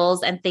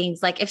bills and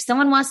things? Like if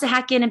someone wants to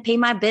hack in and pay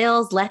my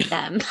bills, let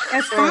them.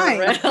 That's For fine.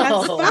 real.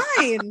 That's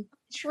fine.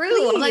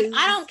 True. I'm like, Please.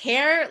 I don't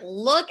care.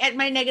 Look at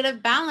my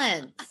negative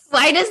balance.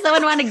 Why does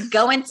someone want to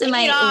go into Take it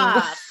my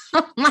off.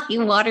 my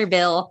water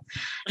bill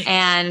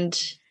and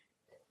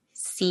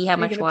see how Are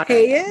you much gonna water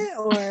pay I it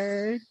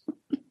or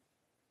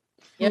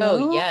Yo,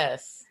 No?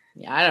 yes.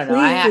 Yeah, I don't know.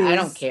 I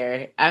don't Please.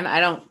 care.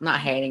 Not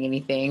hiding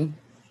anything.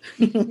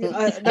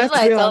 that's what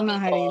I real. tell I'm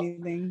not people. hiding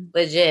anything.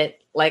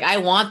 Legit. Like I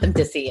want them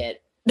to see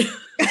it.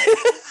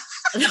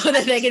 So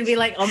that they can be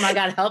like, oh my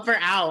god, help her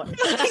out.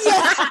 Let's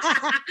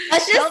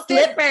just Help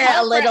slip her a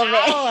help little bit.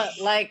 out.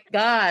 Like,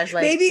 gosh,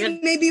 like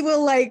maybe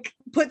we'll like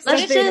put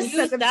let's something just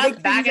instead use of that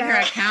take back things in her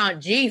out.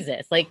 account.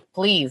 Jesus, like,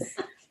 please.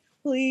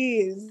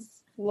 Please,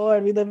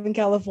 Lord, we live in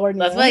California.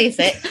 That's what you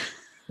say.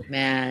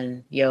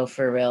 Man, yo,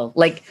 for real.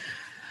 Like,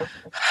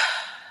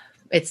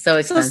 it's so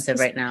expensive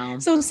right now.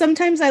 So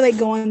sometimes I like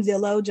go on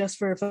Zillow just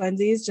for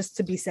funsies, just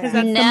to be Because sad.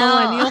 that's the No.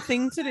 millennial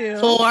thing to do.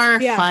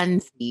 For Yeah.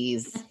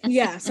 funsies.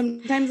 Yeah,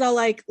 sometimes I'll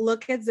like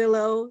look at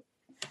Zillow,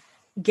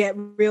 get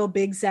real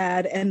big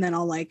sad, and then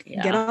I'll like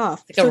Yeah. get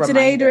off. Like a So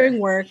today reminder. during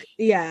work,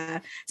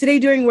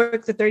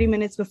 the 30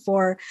 minutes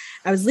before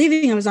I was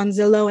leaving, I was on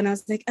Zillow and I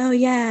was like, oh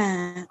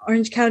yeah,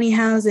 Orange County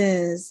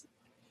houses,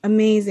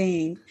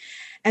 amazing.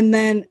 And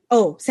then,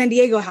 San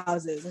Diego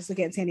houses. Let's look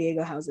at San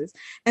Diego houses.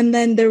 And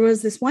then there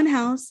was this one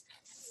house,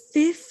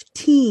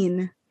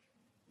 $15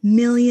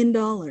 million.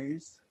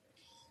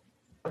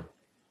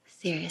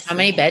 Seriously. How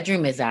many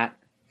bedroom is that?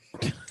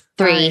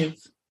 3.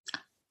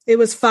 It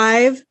was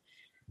 5,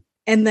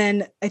 and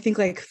then I think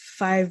like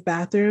 5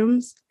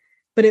 bathrooms,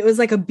 but it was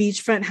like a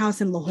beachfront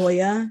house in La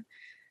Jolla.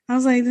 I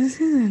was like,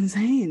 this is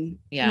insane.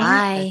 Yeah.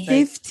 Why? It's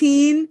like-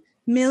 $15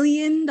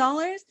 million?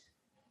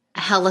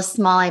 Hella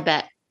small, I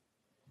bet.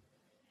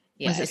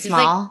 yeah, Was it it's just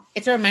like- small?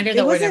 it's a reminder It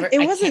that wasn't. whenever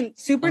It I wasn't can't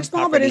super own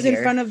small, but it's in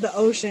property front of the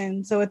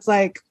ocean, so it's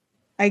like,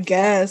 I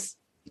guess,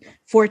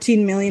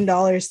 $14 million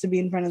to be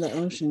in front of the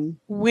ocean.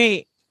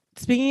 Wait,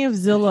 speaking of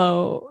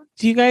Zillow,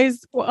 do you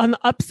guys on the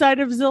upside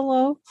of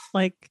Zillow,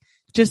 like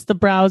just the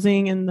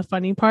browsing and the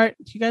funny part.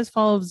 Do you guys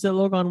follow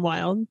Zillow Gone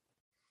Wild?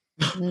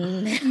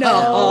 No,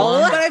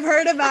 but I've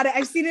heard about it.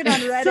 I've seen it on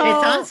Reddit. So-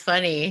 It sounds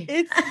funny.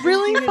 It's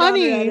really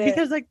funny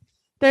because like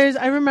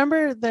I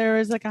remember there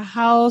was like a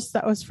house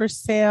that was for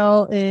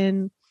sale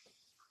in,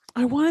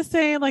 I want to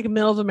say like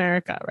middle of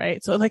America,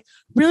 right? So like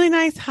really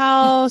nice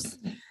house.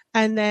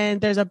 And then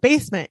there's a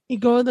basement. You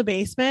go in the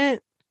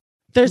basement,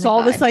 there's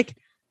all this like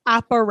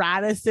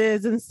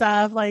apparatuses and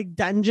stuff, like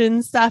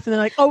dungeon stuff. And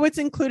they're like, oh, it's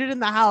included in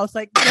the house.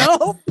 Like,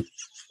 no,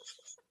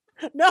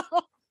 no.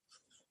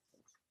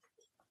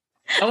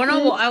 I want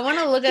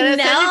to look at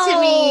it. Send it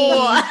to me.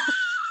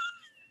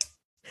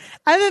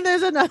 And then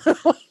there's another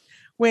one.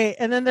 Wait,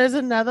 and then there's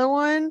another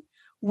one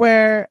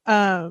where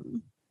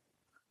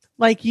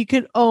like you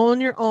could own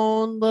your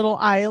own little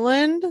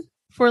island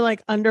for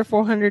like under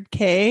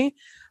 400K,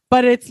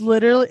 but it's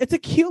a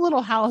cute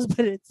little house,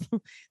 but it's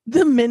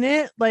the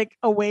minute like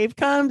a wave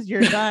comes,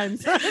 you're done.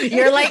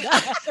 You're like,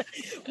 and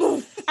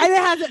it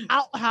has an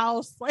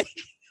outhouse. Like,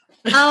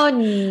 Oh no!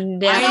 I need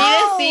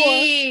to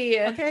see.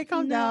 okay,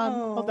 calm down.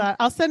 Hold on,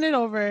 I'll send it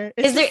over.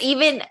 Is there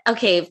even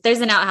if there's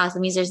an outhouse, it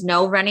means there's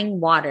no running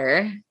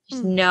water,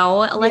 there's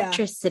no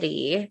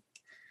electricity.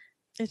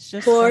 It's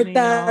just funny,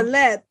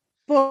 y'all.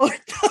 Portalet.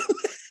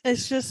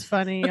 It's just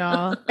funny,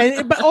 y'all.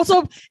 But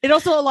also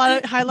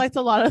it highlights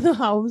a lot of the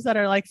homes that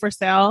are like for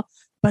sale,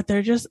 but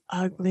they're just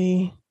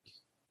ugly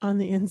on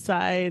the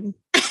inside.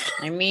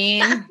 I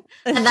mean,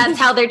 And that's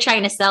how they're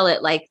trying to sell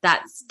it. Like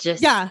that's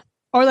just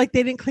or like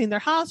they didn't clean their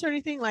house or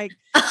anything. Like,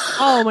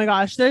 oh my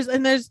gosh, there's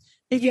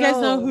if you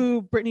guys know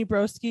who Brittany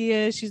Broski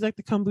is, she's like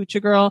the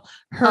kombucha girl.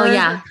 Her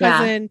and her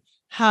cousin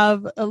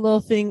have a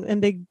little thing,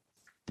 and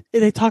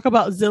they talk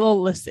about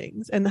Zillow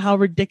listings and how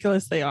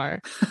ridiculous they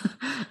are.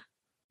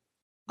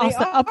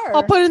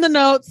 I'll put it in the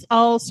notes.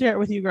 I'll share it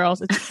with you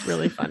girls. It's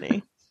really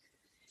funny.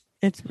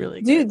 It's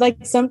really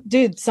good.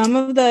 Some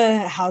of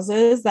the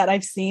houses that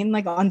I've seen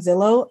like on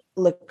Zillow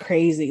look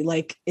crazy.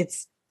 Like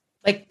it's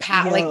like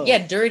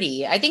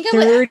dirty. I think it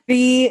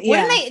dirty.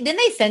 Didn't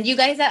they send you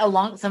guys a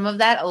long time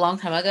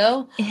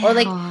ago? Ew. Or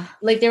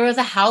like there was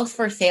a house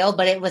for sale,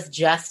 but it was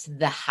just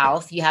the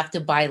house. You have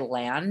to buy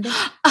land.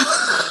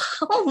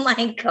 Oh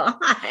my god!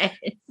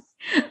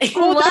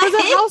 Oh, there's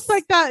a house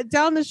like that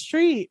down the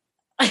street.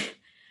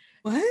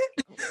 What?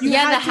 The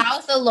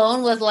house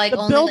alone was like the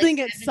only building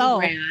like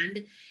itself.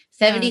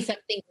 70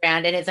 something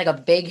grand, and it's like a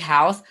big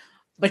house,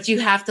 but you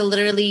have to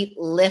literally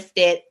lift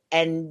it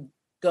and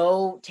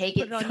go take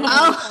it.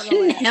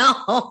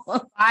 No!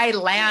 Buy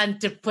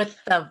land to put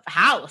the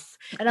house,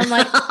 and I'm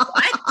like,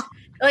 what?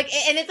 Like,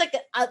 and it's like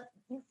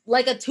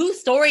a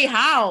 2-story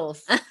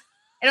house, and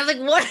I'm like,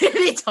 what are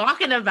they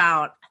talking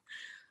about?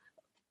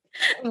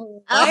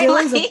 Oh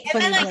and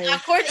then like,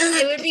 of course,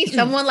 it would be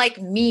someone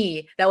like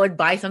me that would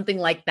buy something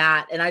like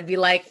that, and I'd be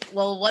like,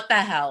 well, what the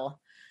hell?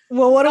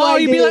 Well, what do I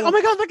do? You'd be like, oh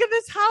my god, look at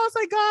this house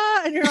I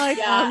got, and you're like,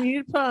 you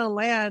need to put on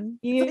land.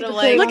 You need to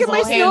look at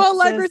my Snow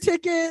Allegra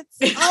tickets.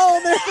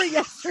 Oh, they're for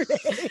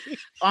yesterday.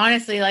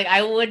 Honestly, like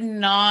I would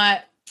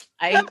not.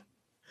 I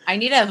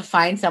need to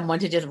find someone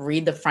to just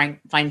read the fine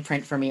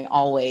print for me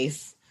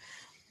always.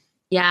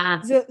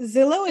 Yeah,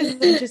 Zillow is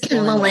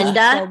interesting.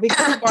 Melinda.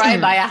 Before I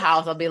buy a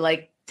house, I'll be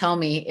like, tell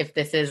me if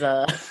this is is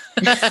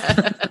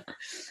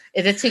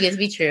it too good to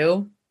be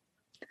true?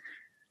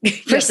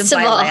 First of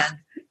all,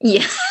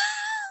 yeah.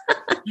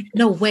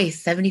 No way,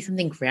 70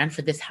 something grand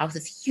for this house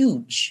is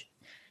huge.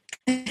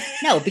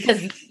 No,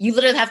 because you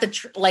literally have to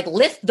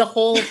lift the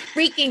whole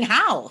freaking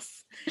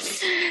house.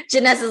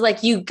 Janessa is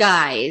like, you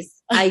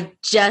guys, I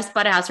just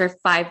bought a house for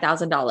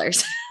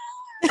 $5,000.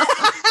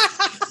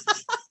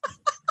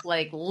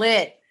 Like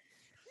lit.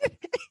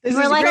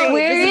 We're like, great.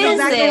 Where is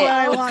exactly it? What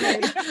I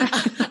wanted.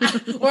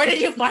 Where did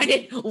you find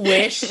it?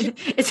 Wish.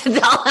 It's a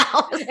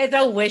dollhouse. It's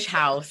a Wish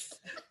house.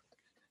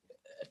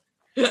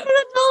 It's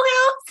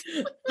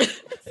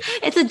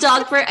a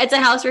dollhouse. It's a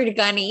house for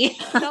Gunny.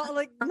 No,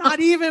 like not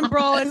even,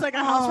 bro. It's like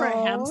a house for a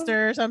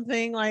hamster or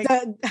something. Like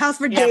a house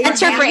for Dave.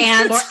 It's for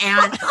ants. For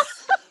ants.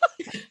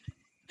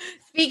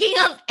 Speaking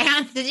of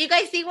ants, did you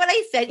guys see what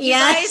I said? You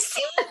guys,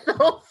 it was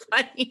so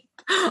funny.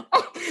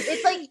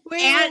 It's like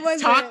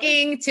ants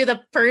talking to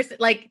the person,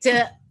 like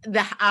to the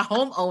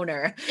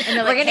homeowner, and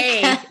they're like, "We're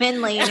gonna come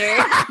in later."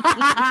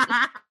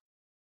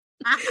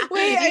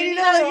 Wait, I didn't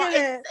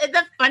know it's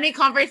a funny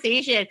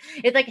conversation.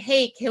 It's like,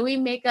 hey, can we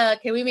make a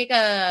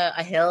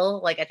hill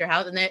like at your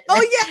house? And then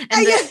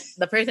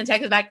the person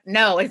texts back,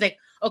 no. It's like,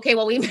 okay,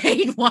 well, we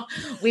made one.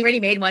 We already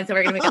made one, so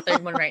we're gonna make a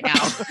third one right now.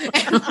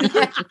 And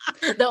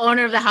the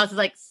owner of the house is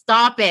like,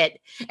 stop it.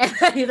 And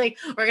he's like,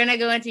 we're gonna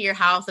go into your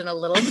house in a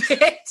little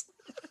bit.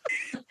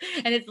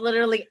 And it's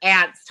literally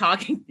ants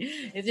talking.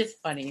 It's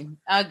just funny.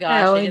 Oh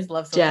gosh, I just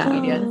love social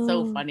media. It's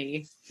so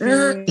funny.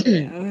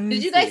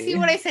 Did you guys see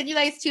what I sent you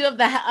guys too of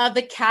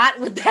the cat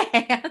with the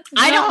hands?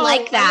 I don't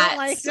like that.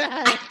 I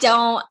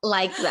don't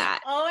like that.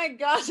 Oh my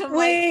gosh!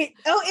 Wait.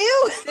 Oh,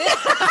 ew.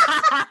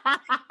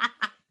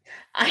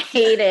 I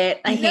hate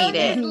it. I hate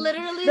it.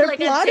 Literally, they're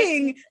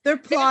plotting. They're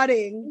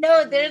plotting.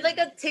 No, there's like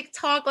a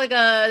TikTok,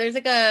 there's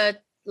like a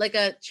like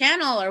a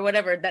channel or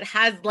whatever that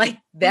has like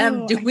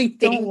them doing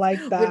things like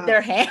with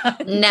their hands.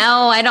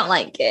 No, I don't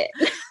like it.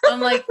 I'm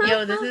like,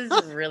 yo, this is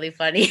really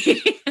funny.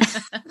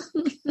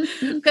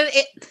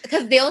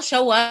 Because they'll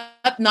show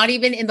up not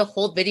even in the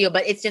whole video,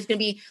 but it's just gonna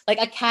be like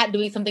a cat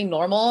doing something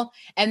normal,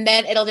 and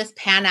then it'll just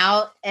pan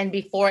out, and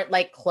before it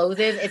like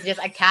closes, it's just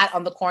a cat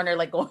on the corner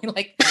like going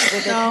like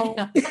with No.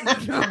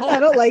 I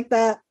don't like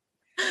that.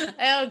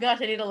 Oh gosh,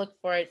 I need to look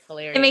for it. It's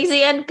hilarious. It makes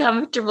me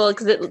uncomfortable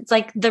because it's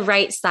like the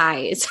right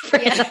size for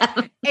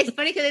them. It's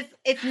funny because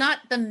it's not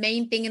the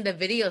main thing in the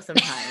video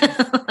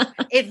sometimes.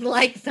 It's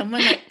like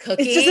someone like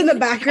cooking. It's just in the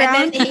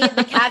background. And then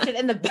the cat's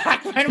in the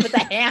background with the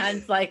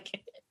hands like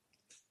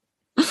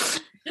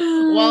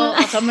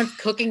while someone's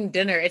cooking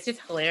dinner. It's just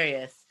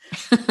hilarious.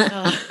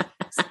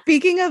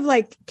 Speaking of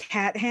like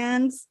cat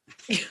hands.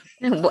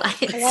 What?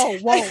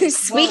 Whoa.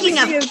 Speaking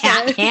of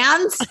cat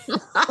hands.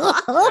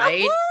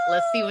 Right?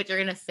 Let's see what you're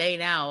going to say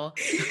now.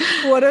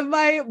 One of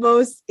my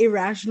most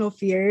irrational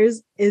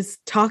fears is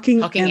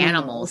talking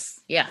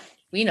animals. Yeah,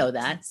 we know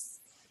that.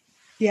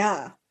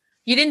 Yeah.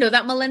 You didn't know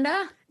that,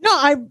 Melinda? No,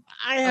 I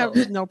have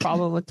no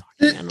problem with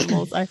talking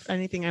animals. If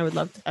anything, I would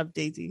love to have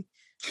Daisy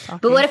talking.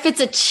 But what if it's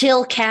a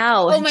chill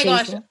cow? Oh my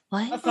gosh.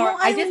 What? Oh, sorry.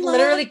 I just love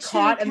literally chill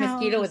caught a cows.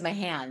 mosquito with my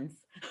hands.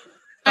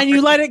 And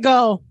you let it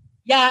go.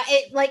 Yeah,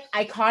 it like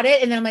I caught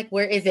it and then I'm like,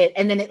 where is it?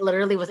 And then it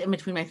literally was in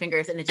between my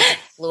fingers and it just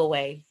flew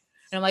away.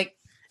 And I'm like,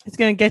 It's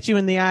gonna get you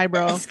in the eye,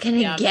 bro. It's gonna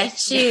Yeah.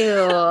 get you.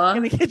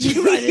 Gonna get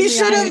you right in You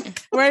the should've-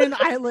 eye, right in the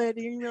eyelid.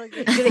 You're gonna be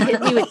like, it's gonna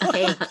hit me with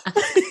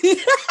cake.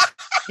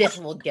 This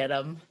will get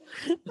him.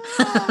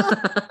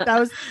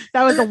 that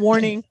was a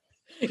warning.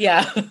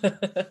 Yeah.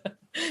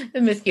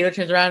 The mosquito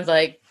turns around and is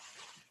like,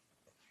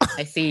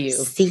 I see you.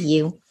 See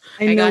you.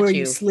 I I know got where you.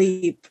 you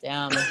sleep.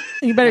 Damn.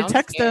 You better Now I'm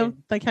text scared.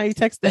 them like how you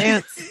text the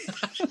ants.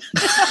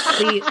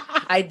 Please,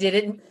 I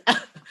didn't.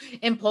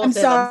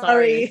 Impulsive. I'm I'm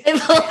sorry.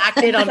 I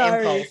acted on Sorry.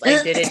 impulse.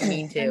 I didn't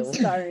mean I'm to.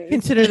 sorry.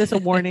 Consider this a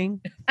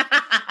warning.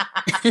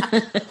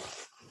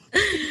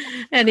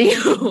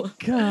 Anywho,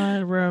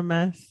 God, we're a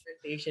mess.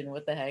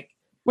 what the heck?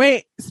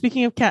 Wait,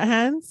 speaking of cat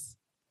hands.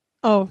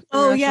 Oh,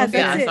 Oh yeah, irrational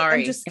that's Yeah, it. sorry.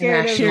 I'm just scared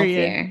of Irrational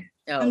Period. fear.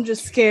 No. I'm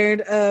just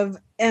scared of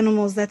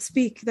animals that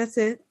speak. That's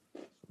it.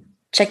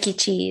 Chuck E.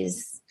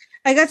 Cheese.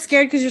 I got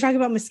scared because you're talking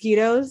about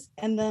mosquitoes,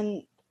 and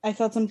then I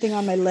felt something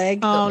on my leg.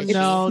 Oh It's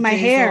no, my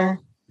Diesel. hair.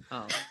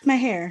 Oh. My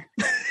hair.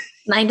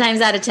 9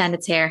 times out of 10,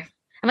 it's hair.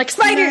 I'm like,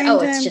 spider. 9 Oh,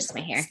 it's times. just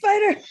my hair.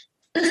 Spider.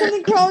 There's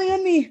something crawling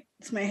on me.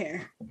 It's my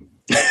hair.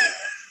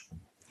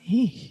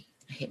 Eesh.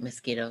 I hate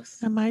mosquitoes.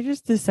 Am I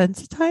just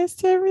desensitized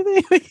to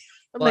everything?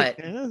 I'm like,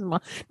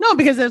 What? no,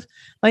 because if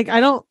like I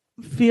don't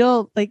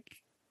feel like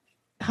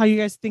how you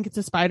guys think it's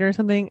a spider or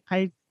something.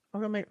 I'm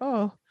like,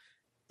 oh,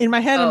 in my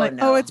head, I'm Oh, like,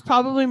 no. oh, it's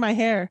probably my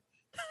hair.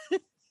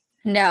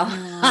 No.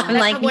 I'm That's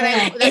like, what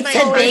I- that's it's my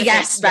a first big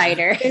ass thing.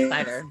 spider. Yeah.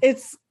 Spider.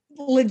 It's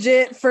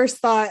legit first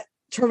thought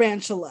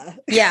tarantula.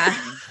 Yeah.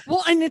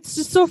 Well, and it's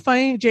just so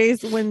funny,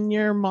 Jace, when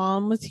your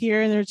mom was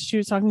here and she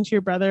was talking to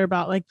your brother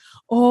about like,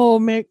 oh,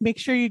 make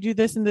sure you do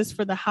this and this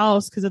for the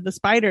house because of the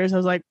spiders. I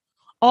was like,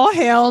 oh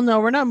hell no,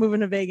 we're not moving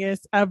to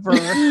Vegas ever.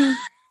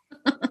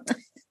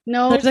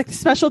 No, There's like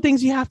special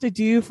things you have to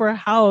do for a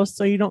house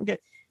so you don't get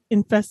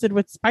infested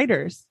with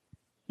spiders.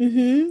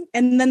 Mm-hmm.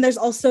 And then there's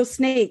also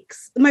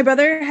snakes. My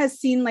brother has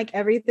seen like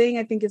everything.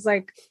 I think it's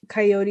like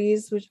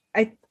coyotes, which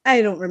I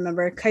don't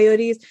remember.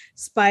 Coyotes,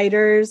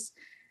 spiders,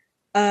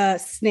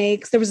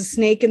 snakes. There was a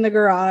snake in the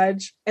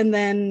garage, and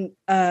then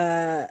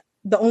the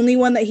only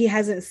one that he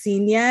hasn't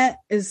seen yet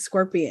is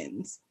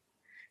scorpions.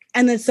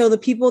 And then so the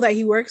people that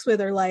he works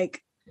with are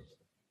like,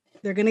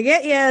 they're gonna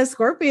get you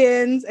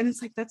scorpions, and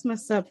it's like that's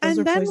messed up. Those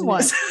And are then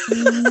what?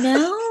 poisonous.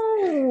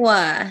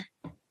 No.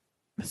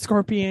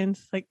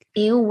 Scorpions, like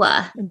Ew.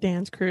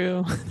 dance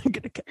crew. They're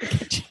gonna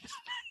catch you.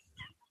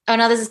 Oh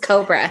no, this is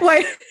Cobra.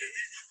 What?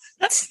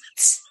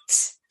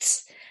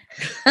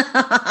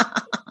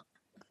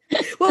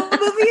 What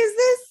movie is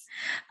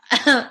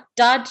this?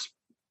 Dodge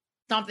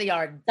Stomp the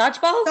yard.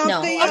 dodgeball? Stomp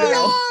No. the I don't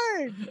know.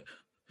 Yard!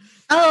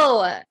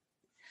 Oh,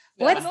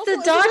 what's Yeah. the Also,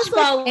 isn't this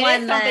dodgeball It one?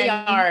 is Stomp the then?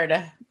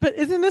 yard. But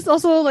isn't this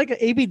also like an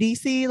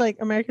ABDC, like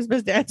America's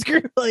Best Dance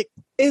Crew? Like,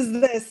 Is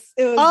this?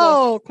 It was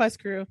oh, Quest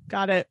Crew.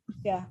 Got it. this.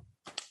 Yeah.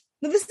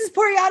 No, this is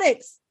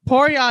Poriotics.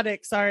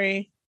 Poriotic,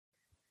 sorry.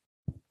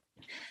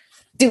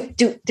 Do.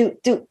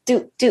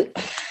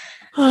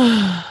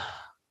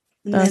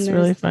 And That's then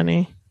really there's-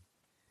 funny.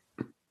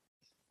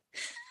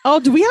 Oh,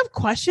 do we have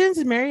questions?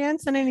 Did Marianne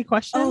send any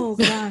questions? Oh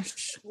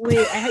gosh! Wait,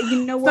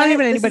 you know It's what? not even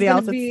This is anybody gonna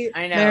else. be-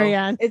 I know.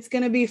 Marianne. It's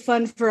gonna be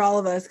fun for all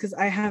of us because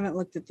I haven't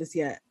looked at this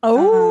yet.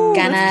 Oh, Um,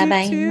 let's do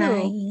Gonna two.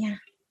 bang.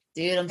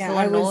 Dude, I'm Yeah, so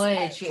I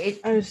was- annoyed.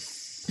 I was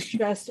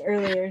stressed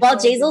earlier. While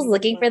so I Jazel's didn't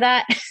looking look. for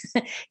that,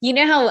 you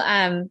know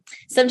how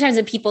sometimes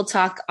when people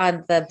talk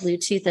on the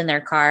Bluetooth in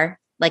their car,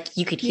 like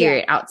you could hear Yeah.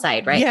 it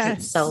outside, right? 'Cause Yes.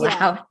 It's so Yeah.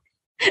 loud.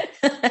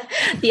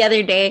 The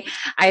other day,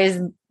 I was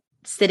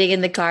sitting in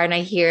the car and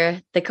I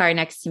hear the car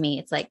next to me.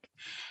 It's like,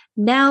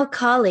 now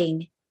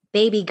calling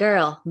baby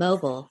girl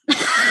mobile.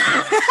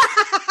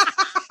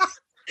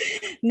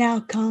 Now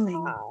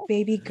calling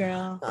baby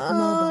girl. Oh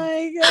Mobile.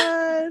 my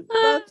god,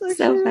 that's actually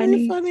So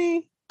really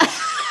funny.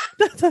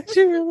 That's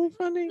actually really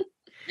funny.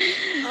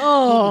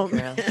 Oh,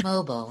 Baby girl,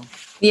 mobile.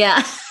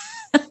 Yeah.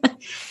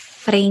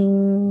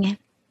 Ring.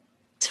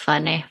 It's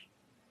funny.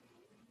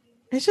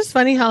 it's just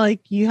funny how like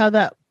you have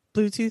that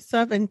Bluetooth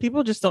stuff, and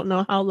people just don't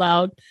know how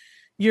loud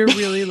you're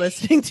really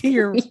listening to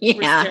your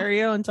Yeah.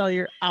 stereo until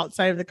you're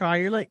outside of the car.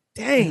 You're like,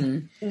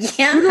 dang,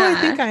 Yeah. who do I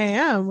think I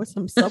am? With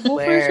some subwoofers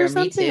Where, or me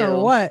something, too.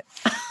 or what?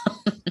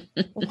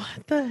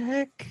 What the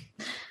heck?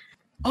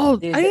 Oh,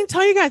 Dude, I didn't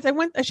tell you guys.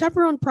 I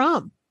chaperoned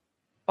prom.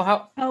 Oh,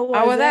 how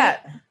How was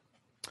that?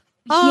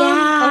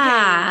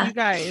 Yeah. Okay, you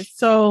guys.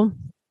 So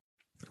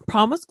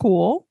prom was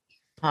cool.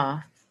 Huh?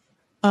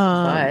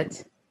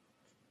 But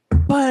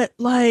But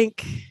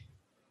like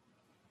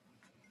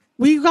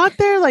we got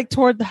there like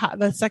toward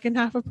the second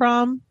half of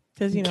prom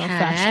because you know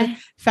Okay.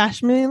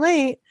 fashionably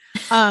late.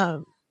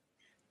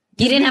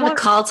 You didn't we have want-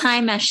 a call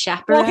time as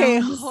chaperone. Okay,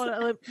 hold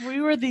on. Like,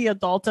 we were the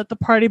adults at the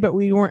party, but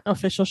we weren't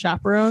official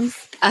chaperones.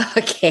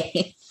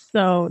 Okay.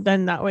 So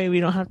then that way we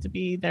don't have to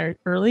be there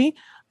early.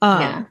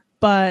 Yeah.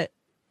 But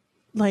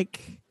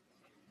like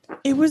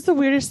it was the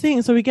weirdest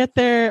thing. So we get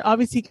there.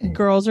 Obviously,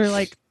 girls are.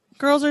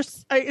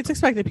 It's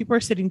expected. People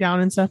are sitting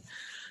down and stuff.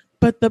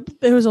 But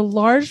there was a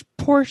large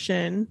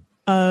portion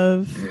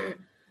of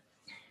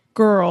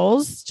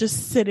girls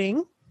just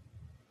sitting,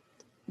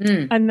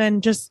 and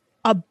then just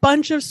a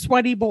bunch of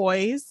sweaty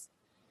boys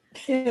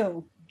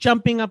Ew.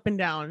 jumping up and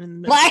down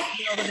in the What?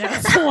 middle of the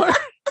dance floor.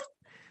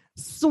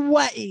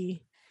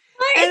 Sweaty.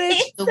 Why And are they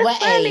it's sweaty.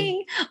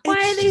 sweating? Why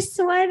are they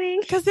sweating?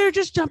 Because they're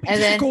just jumping, And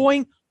just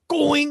then-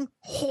 going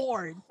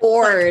hard.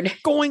 Bored.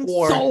 Going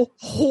Hard. so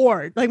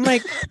hard. Like, I'm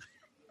like,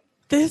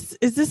 is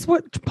this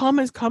what prom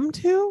has come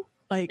to?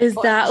 Like, Is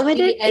that what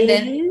it And is?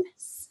 then-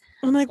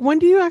 I'm like, when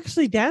do you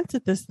actually dance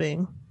at this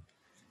thing?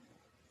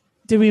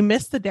 Did we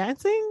miss the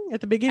dancing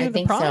at the beginning I of the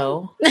think prom?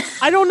 so.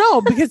 I don't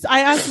know, because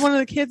I asked one of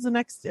the kids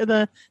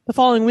the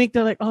following week.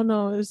 They're like, "Oh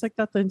no, it was like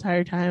that the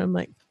entire time." I'm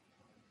like,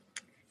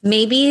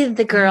 Maybe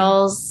the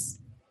girls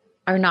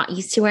are not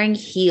used to wearing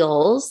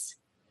heels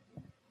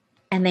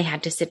and they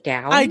had to sit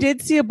down. I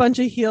did see a bunch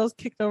of heels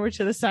kicked over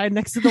to the side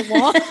next to the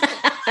wall,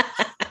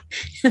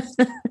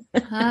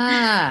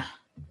 Ah,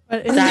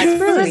 but it's That's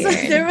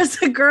really- There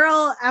was a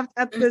girl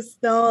at the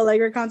Snow like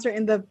her concert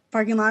in the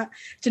parking lot.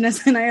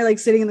 Janessa and I are like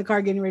sitting in the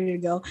car getting ready to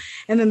go,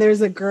 and then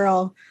there's a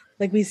girl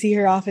like we see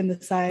her off in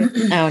the side,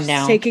 Oh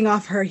no. taking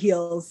off her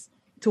heels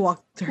to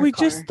walk to her we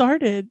car. just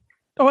started.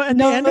 Oh, at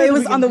No, the end it or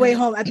was on the way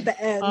beginning? home at the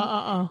end.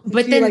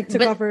 but She then, like took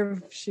but, off her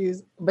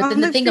shoes. but then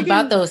the thing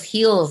about those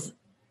heels,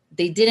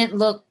 they didn't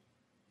look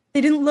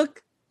They didn't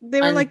look. They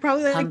were like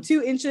probably like Uncom-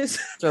 2 inches.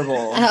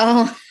 comfortable.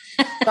 Oh.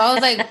 So I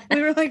was like,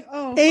 We were like,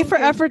 oh, A for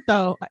okay. effort,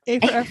 though. A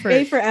for effort.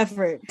 A for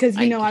effort, because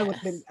you I know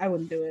guess. I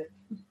wouldn't do it.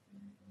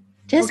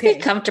 Just Okay. be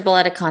comfortable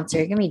at a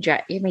concert. You're gonna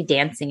be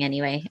dancing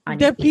anyway. On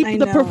The your feet.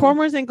 people, the know.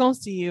 performers ain't gonna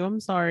see you. I'm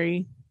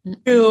sorry.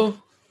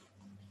 true.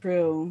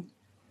 True.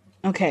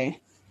 Okay.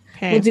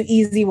 Okay. We'll do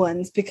easy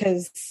ones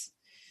because,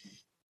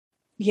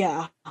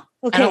 yeah.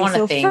 Okay, wanna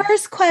so think.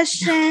 first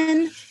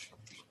question.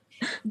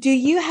 Do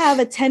you have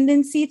a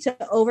tendency to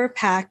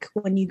overpack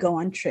when you go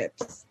on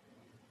trips?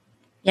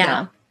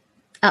 Yeah.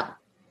 Oh,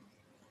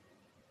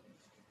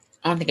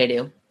 I don't think I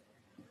do.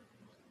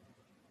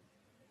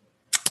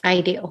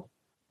 I do.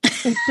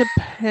 It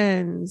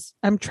depends.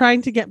 I'm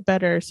trying to get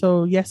better,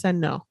 so yes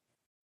and no.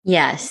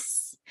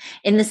 Yes.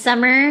 In the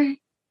summer,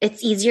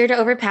 it's easier to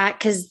overpack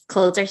because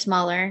clothes are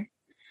smaller.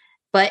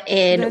 But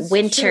in That's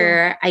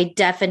winter, I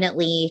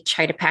definitely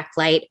try to pack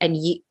light and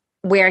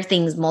wear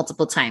things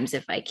multiple times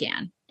if I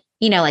can.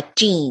 You know, like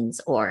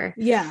jeans or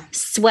Yeah.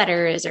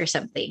 sweaters or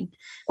something.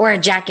 Or a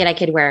jacket I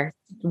could wear.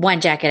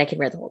 One jacket I could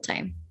wear the whole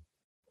time.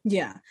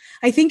 Yeah.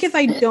 I think if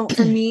I don't,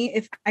 for me,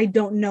 if I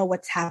don't know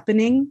what's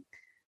happening,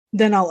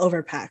 then I'll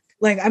overpack.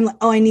 Like I'm like,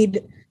 oh, I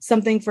need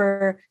something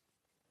for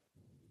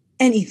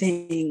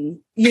anything,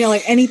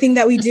 like anything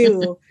that we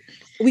do.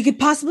 We could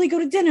possibly go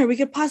to dinner. We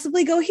could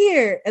possibly go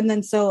here. And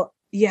then so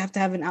you have to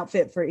have an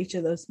outfit for each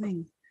of those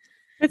things.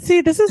 But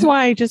see, this is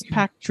why I just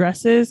pack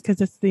dresses, because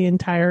it's the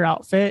entire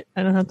outfit.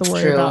 I don't have to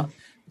worry True. about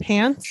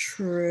pants.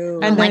 True.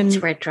 And I like then- to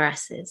wear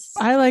dresses.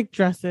 I like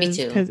dresses.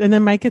 Me too. And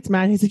then Mike gets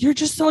mad. He's like, "You're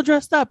just so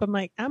dressed up." I'm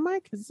like, "Am I?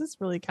 Because this is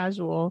really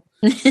casual."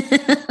 That's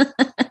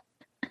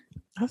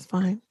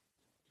fine.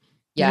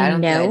 Yeah, I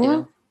don't think I No.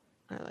 do.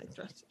 I like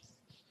dresses.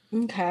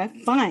 Okay,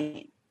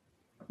 fine.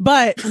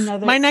 But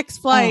Another my next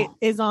flight Oh.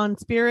 is on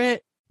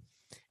Spirit,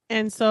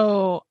 and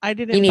so I you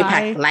didn't need to buy.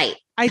 pack light.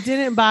 I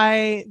didn't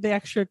buy the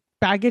extra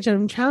baggage.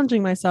 I'm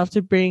challenging myself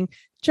to bring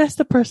just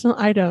a personal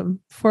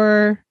item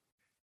for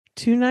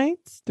 2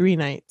 nights, 3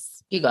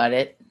 nights. You got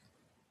it.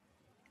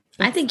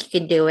 I think you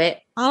could do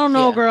it. I don't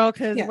know, Yeah. girl.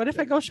 Because Yeah. what if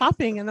I go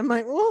shopping and I'm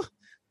like, oh,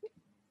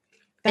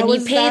 And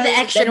you pay the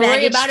extra then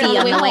worry baggage about it fee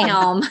on the way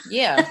home.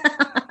 Yeah.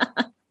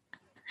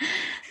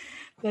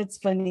 That's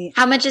funny.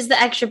 How much is the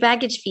extra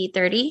baggage fee?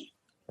 30?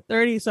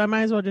 30. So I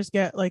might as well just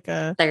get like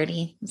a.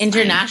 30. It's fine.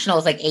 International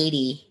is like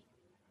 80.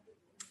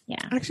 Yeah.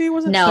 Actually, it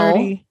wasn't No.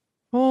 30.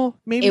 Oh,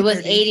 maybe It was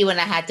 30. 80 when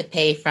I had to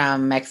pay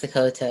from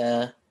Mexico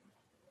to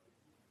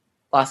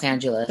Los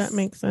Angeles. That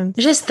makes sense.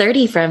 It's just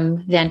 30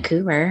 from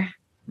Vancouver.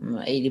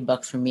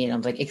 $80 for me, and I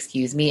was like,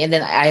 "Excuse me." And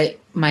then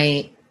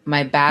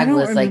my bag don't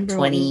was like remember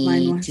what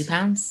mine 22 was.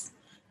 pounds.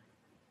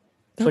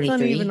 That's not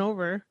 23. even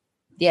over.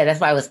 Yeah, that's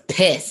why I was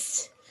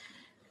pissed.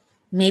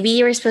 Maybe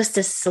you were supposed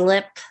to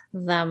slip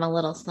them a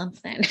little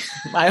something.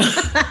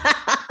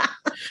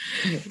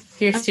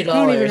 Here's $2. I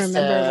don't even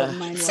remember what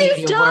mine was.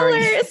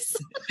 $2.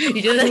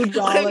 You just like,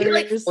 $2. you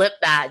like flip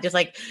that, just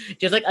like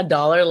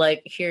 $1.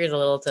 Like here's a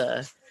little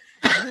to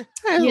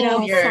You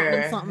know,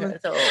 something.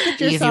 so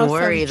Get ease yourself you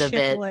worry some a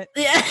bit. chiclet.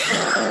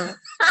 Yeah.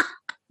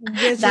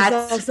 Get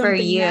yourself That's for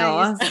something you.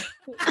 nice.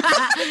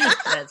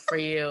 That's for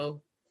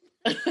you.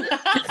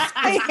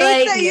 I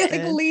hate that you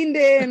like leaned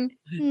in.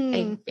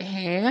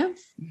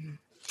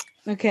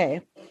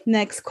 Okay.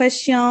 Next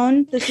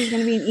question. This is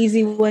going to be an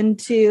easy one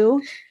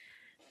too.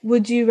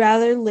 Would you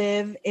rather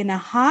live in a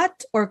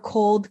hot or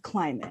cold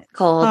climate?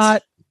 Cold.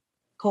 Hot.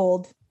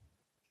 Cold.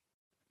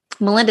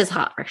 Melinda's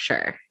hot for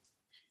sure.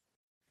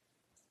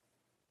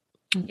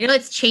 You know,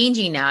 it's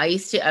changing now. I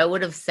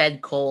would have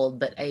said cold,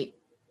 but I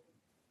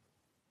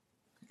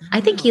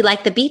think you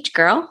like the beach,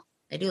 girl.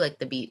 I do like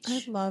the beach.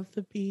 I love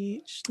the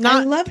beach. I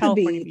Not love the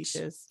California beach.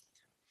 beaches.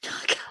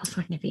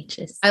 California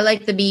beaches. I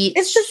like the beach.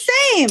 It's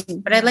the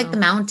same. But I like the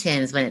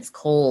mountains when it's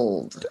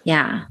cold.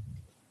 Yeah.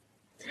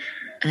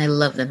 And I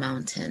love the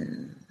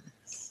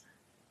mountains.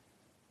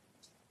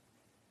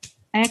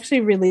 I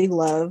actually really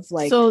love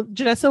like So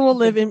Janessa will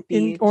live in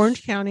beach.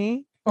 Orange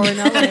County or in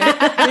LA,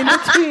 in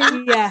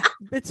between, yeah.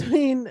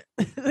 between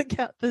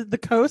the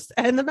coast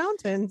and the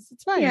mountains.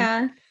 It's fine.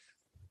 Yeah.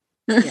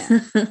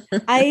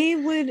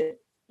 I would,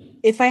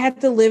 if I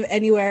had to live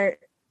anywhere,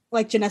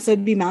 like Janessa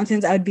would be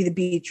mountains, I would be the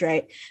beach,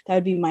 right? That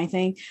would be my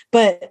thing.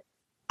 But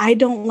I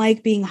don't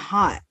like being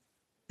hot.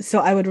 So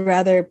I would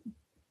rather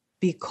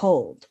be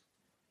cold.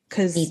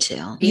 Because Me too.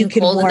 you Being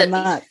can cold at the warm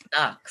up. beach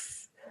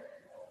sucks.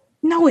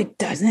 No, it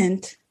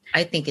doesn't.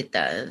 I think it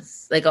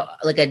does. Like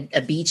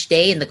a beach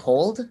day in the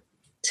cold.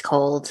 It's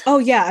cold. Oh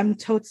yeah, I'm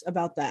totes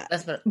about that.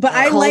 That's what. But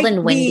I Cold like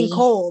and windy. being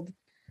cold.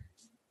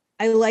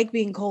 I like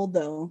being cold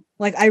though.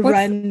 Like I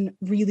run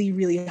really,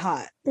 really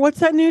hot. What's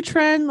that new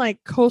trend?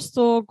 Like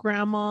coastal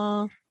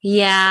grandma,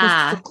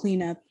 Yeah. Coastal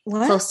cleanup.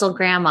 What? Coastal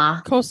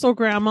grandma. coastal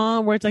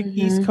grandma, where it's like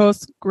East Mhm.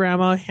 Coast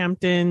grandma,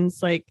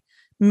 Hamptons, like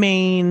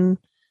Maine,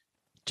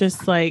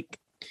 just like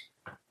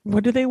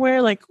what do they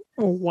wear? Like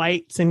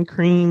whites and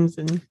creams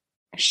and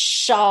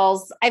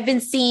Shawls. I've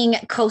been seeing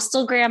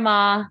coastal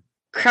grandma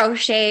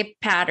crochet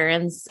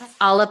patterns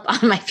all up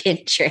on my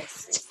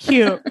Pinterest.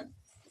 cute.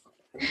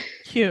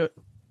 Cute.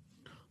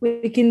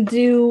 We can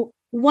do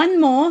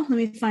one more. Let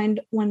me find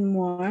one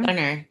more.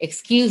 Gunner,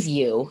 excuse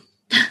you.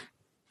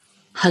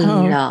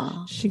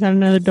 Hello. She got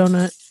another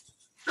donut.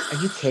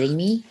 Are you kidding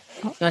me?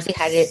 You want to say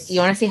hi to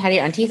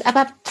your aunties?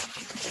 Up.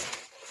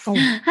 Oh,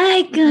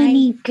 Hi,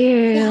 Gunny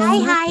girl.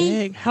 Hi.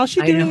 big. How's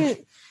she I doing know.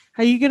 it?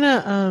 Are you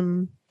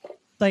gonna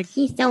like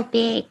He's so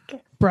big.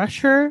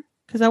 brush her?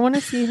 Because I want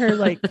to see her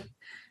like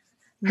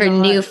Her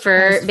not new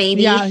fur as-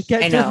 baby. Yeah, I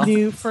get know. the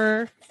new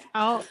fur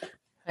out.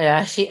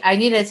 Yeah, I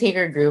need to take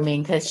her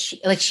grooming because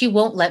she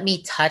won't let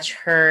me touch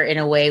her in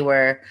a way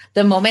where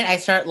the moment I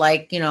start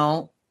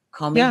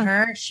combing Yeah.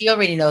 her, she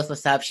already knows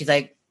what's up. She's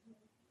like,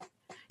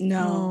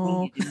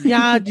 No.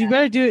 Yeah, you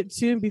better do it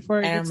soon before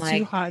it And gets I'm too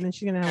like, hot, and then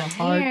she's gonna have a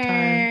hard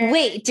time.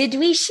 Wait, did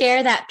we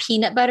share that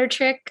peanut butter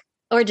trick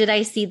or did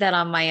I see that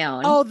on my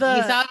own? Oh, you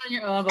the saw it on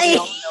your own, but we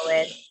all know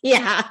it.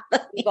 yeah.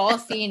 We've all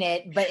seen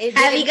it, but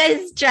Have you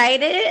guys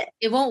tried it?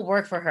 it won't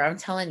work for her. I'm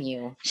telling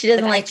you. She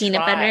doesn't I like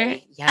peanut butter.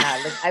 tried.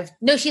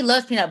 Yeah, she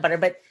loves peanut butter,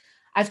 but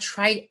I've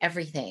tried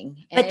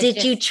everything. and But it's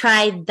did you just-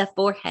 try the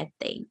forehead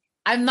thing?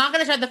 I'm not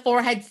gonna try the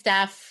forehead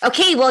stuff.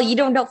 Okay, well, you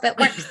don't know if it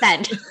works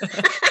then.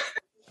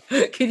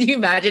 Could you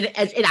imagine?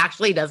 It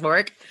actually does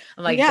work.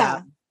 I'm like,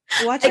 yeah.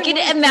 Watch I it can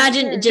work for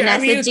imagine sure.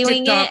 Damn you, Janessa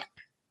doing TikTok. it,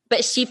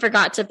 but she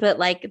forgot to put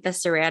like the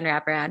saran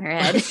wrap around her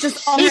head. It's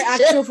just on her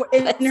actual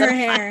in Puts her it on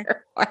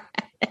hair. her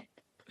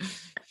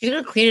she's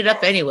gonna clean it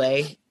up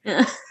anyway.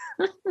 forehead.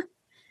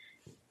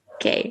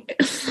 Okay.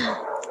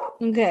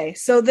 Okay,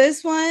 so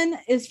this one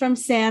is from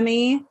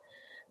Sammy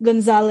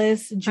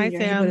Gonzalez Jr. He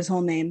Sam. put his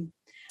whole name.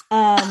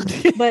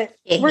 But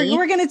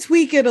we're gonna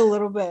tweak it a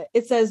little bit.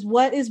 It says,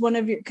 "What is one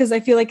of your?" Because I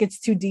feel like it's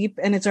too deep,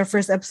 and it's our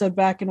first episode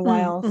back in a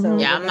while. So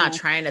Mhm. Yeah, we're I'm not gonna-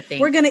 trying to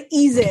think. We're gonna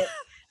ease it.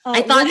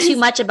 I thought what too is-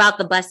 much about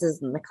the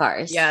buses and the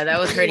cars. Yeah, that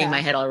was hurting Yeah,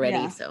 my head already.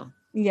 yeah. So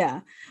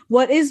Yeah.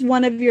 What is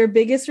one of your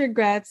biggest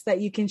regrets that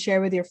you can share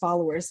with your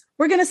followers?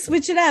 We're gonna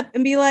switch it up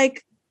and be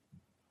like,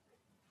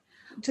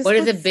 what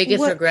is the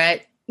biggest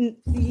regret?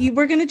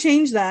 We're gonna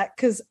change that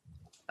because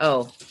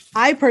Oh,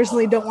 I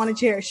personally don't want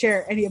to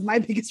share any of my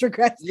biggest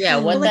regrets. yeah.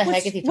 But, What like, the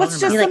heck is he what's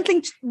talking just about?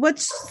 something?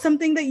 What's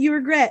something that you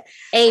regret?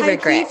 A High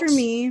regret. key for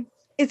me,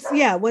 it's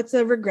what's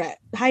a regret?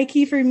 High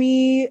key for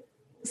me,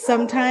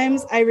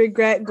 sometimes I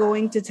regret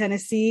going to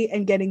Tennessee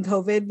and getting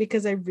COVID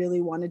because I really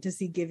wanted to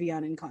see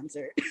Giveon in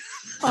concert.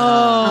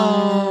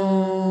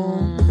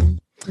 oh.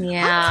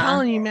 Yeah. I'm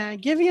telling you, man,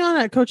 Giveon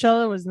at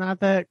Coachella was not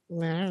that. I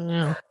don't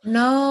know.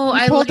 No,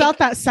 I pulled out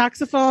that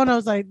saxophone. I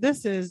was like,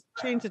 "This is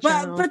change the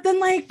channel." But then,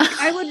 like,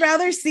 I would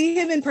rather see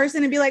him in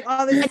person and be like,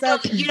 "Oh, this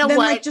sucks." You know than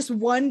what? like just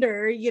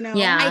wonder, you know?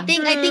 Yeah. I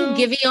think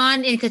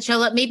Giveon in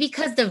Coachella, maybe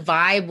because the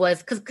vibe was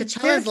because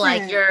Coachella's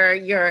like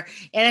Different. you're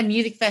at a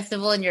music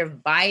festival and your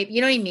vibe,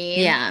 you know what I mean?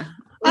 Yeah.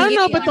 I don't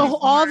know, but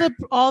Giveon is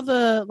all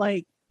the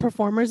like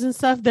performers and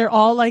stuff, they're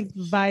all like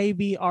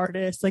vibey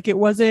artists. Like it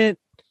wasn't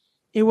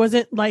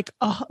like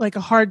a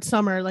hard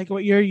summer like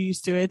what you're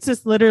used to. It's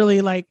just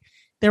literally like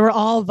they were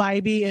all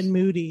vibey and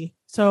moody.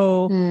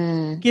 So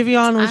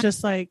Giveon was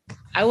just like,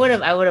 I would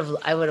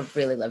have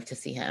really loved to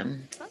see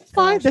him. that's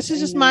fine. This is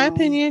just my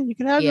opinion. You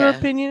can have your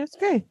opinion. It's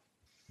okay.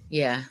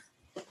 Yeah.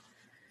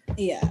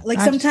 Yeah. Like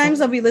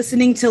sometimes I'll be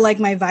listening to like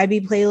my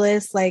vibey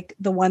playlist, like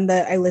the one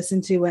that I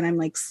listen to when I'm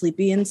like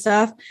sleepy and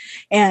stuff.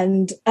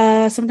 And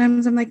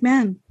sometimes I'm like,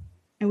 man,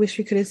 I wish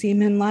we could have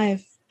seen him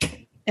live.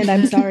 And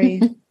I'm sorry.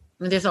 I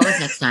mean, there's always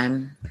next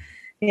time.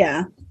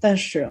 Yeah,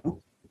 that's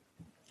true.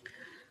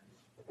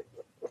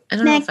 I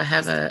don't know if I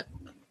have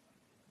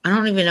I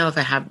don't even know if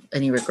I have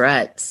any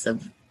regrets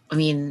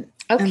Okay,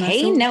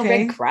 okay. no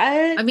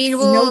regrets. I mean,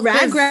 well, no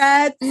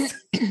regrets.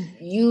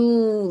 You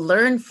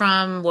learn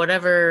from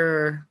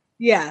whatever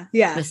Yeah.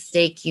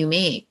 mistake you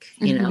make,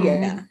 you know?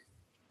 Yeah.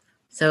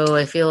 So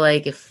I feel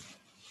like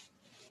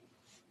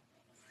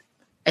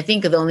I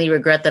think the only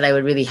regret that I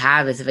would really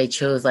have is if I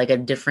chose like a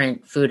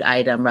different food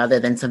item rather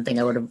than something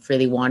I would have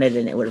really wanted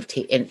and it would have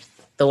and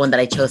the one that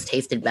I chose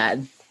tasted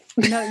bad.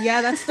 No,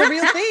 yeah, that's the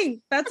real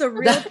thing. That's a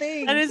real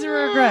thing. That is a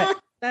regret.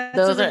 That's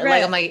Those a are regret.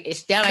 like, I'm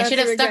like, damn, I That's should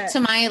a have stuck regret. to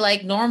my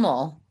like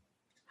normal.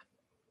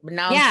 But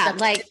now I'm Yeah, stuck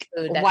to like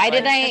food. That's why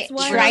did I That's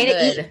why try to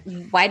good.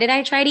 eat? Why did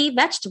I try to eat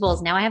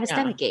vegetables? Now I have a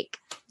stomach ache.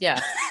 Yeah.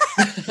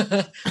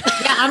 Yeah,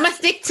 I'm gonna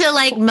stick to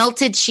like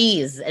melted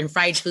cheese and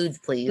fried foods,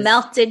 please.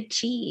 Melted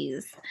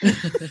cheese. I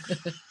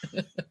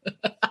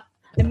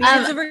mean,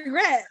 it's a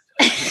regret.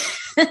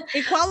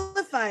 It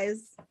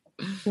qualifies.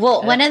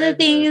 Well, one of the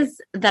things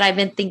that I've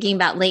been thinking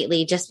about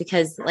lately, just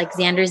because like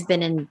Xander's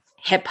been in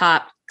hip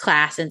hop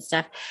class and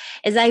stuff,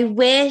 is I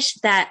wish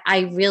that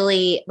I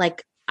really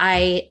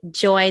I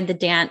joined the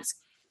dance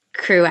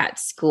crew at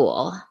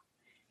school.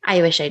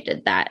 I wish I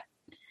did that.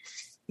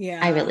 Yeah.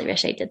 I really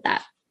wish I did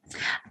that.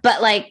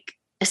 But like,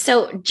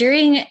 so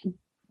during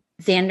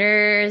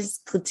Xander's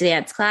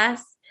dance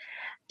class,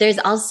 there's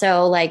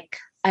also like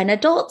an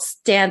adult's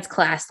dance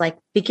class, like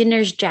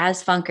beginner's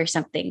jazz funk or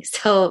something.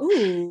 So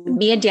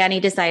me and Danny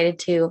decided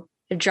to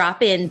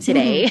drop in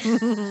today.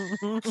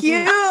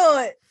 Cute.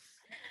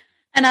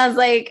 And I was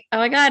like, oh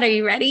my God, are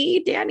you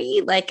ready,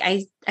 Danny? Like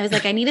I was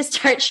like, I need to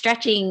start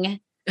stretching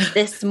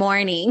this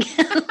morning.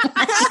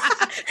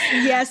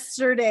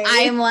 Yesterday.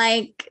 I'm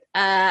like,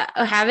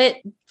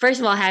 first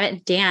of all,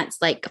 haven't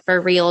danced like for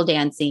real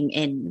dancing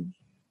in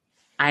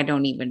I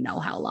don't even know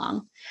how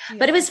long. Yeah.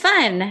 But it was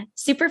fun,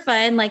 super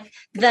fun. Like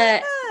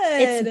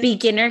it's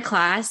beginner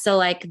class. So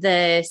like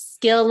the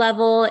skill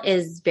level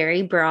is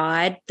very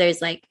broad. There's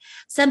like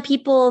some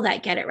people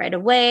that get it right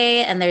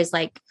away. And there's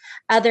like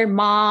other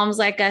moms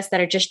like us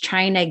that are just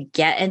trying to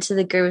get into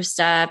the groove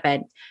stuff,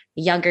 and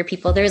younger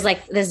people. There's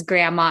like this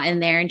grandma in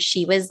there, and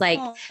she was like,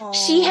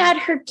 she had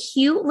her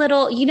cute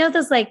little, you know,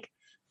 those like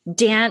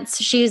dance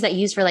shoes that you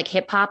use for like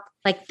hip hop,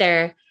 like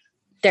they're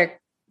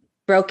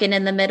broken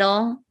in the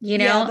middle, you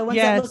know? Yeah, the ones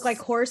that look like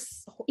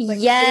horse. Like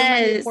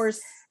yes.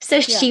 horse. So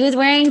she was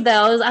wearing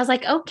those. I was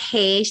like,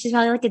 okay, she's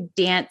probably like a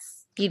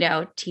dance, you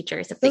know, teacher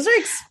or something. Those are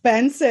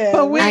expensive.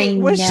 But wait, I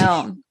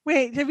know.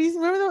 Wait, have you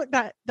remember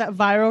that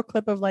viral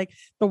clip of like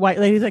the white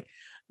lady's like,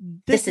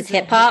 this is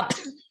hip hop.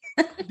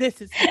 This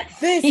is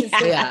this is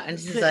yeah, and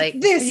she's like,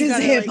 this you is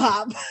gotta, hip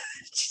hop.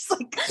 She's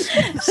like,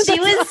 she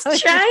was all I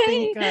could trying.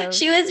 think of.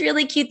 She was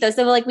really cute though.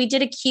 So like we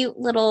did a cute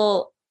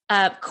little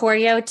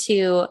choreo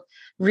to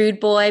Rude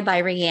Boy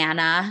by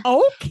Rihanna.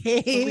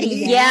 Okay.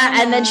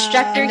 Yeah. And the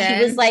instructor, Okay.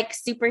 he was like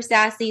super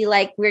sassy.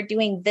 Like we're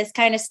doing this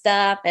kind of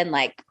stuff and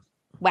like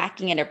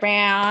whacking it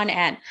around.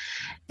 And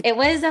it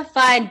was a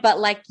fun, but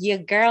like your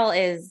girl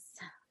is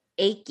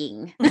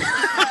aching.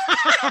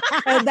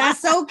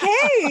 that's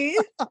okay.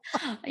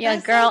 Your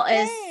That's girl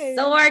okay. is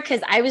sore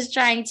because I was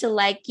trying to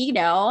like, you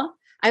know,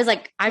 I was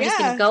like, I'm just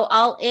gonna go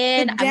all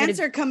in. The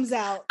dancer comes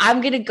out.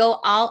 I'm gonna go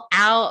all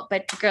out,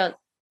 but the girl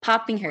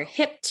popping her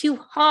hip too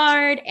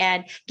hard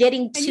and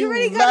getting And you too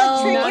already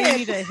got a Now low. you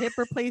need a hip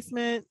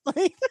replacement.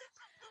 Like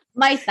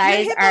My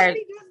thighs Your hip are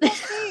already does that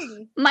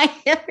thing. my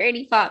hip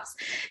already pops.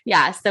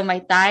 Yeah, so my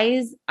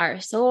thighs are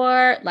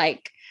sore.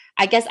 Like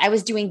I guess I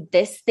was doing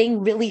this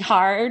thing really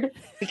hard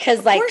because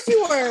Of like course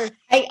you were.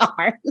 my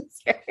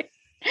arms hurt.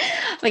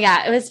 But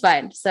yeah, it was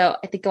fun. So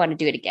I think I want to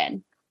do it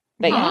again.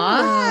 But yeah.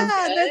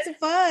 Aw. Yeah, that's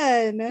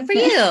fun. for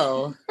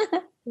you.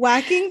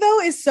 Whacking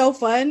though is so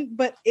fun,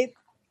 but it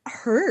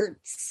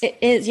hurts. It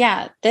is,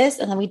 yeah. This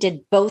and then we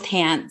did both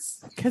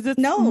hands. because it's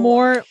No.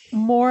 more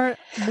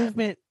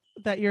movement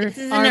that your This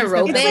isn't arms have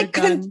aerobic. It's never like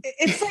done.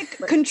 it's like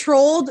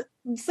controlled.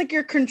 It's like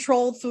you're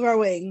controlled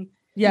throwing.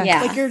 Yeah.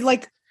 Yeah. Like you're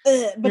like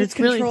but it's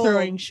really controlled.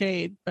 throwing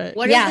shade. But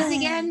What Yeah. is this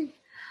again?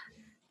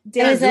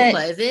 It was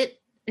Zumba, is it?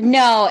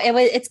 No,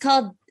 it's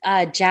called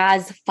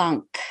jazz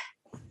funk.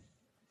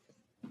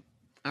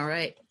 All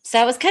right.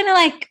 So it was kind of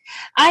like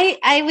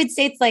I would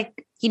say it's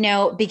like,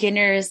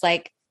 beginners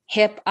like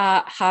hip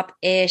hop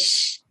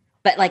ish,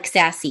 but like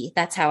sassy.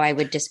 That's how I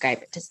would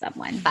describe it to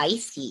someone.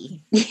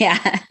 Spicy.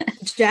 Yeah.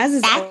 Jazz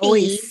is Sassy.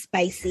 always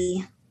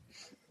spicy.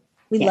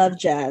 We Yeah. love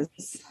jazz.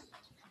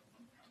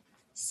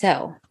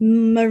 So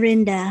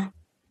Marinda.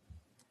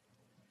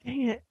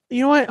 dang it.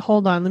 You know what?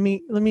 Hold on. Let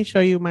me show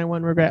you my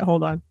one regret.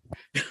 Hold on.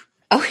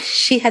 oh,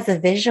 she has a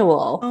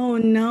visual. Oh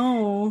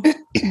no.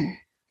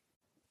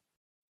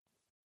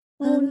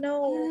 Oh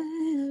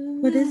no.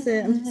 What is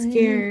it? I'm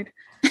scared.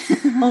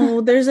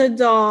 Oh, there's a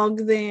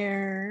dog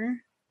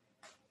there.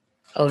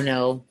 Oh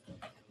no.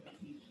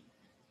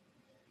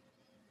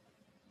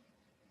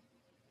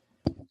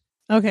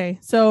 Okay,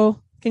 so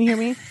can you hear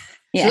me?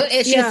 Yeah.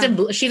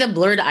 She's a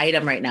blurred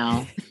item right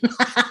now.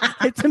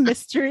 It's a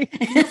mystery.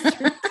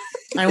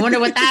 I wonder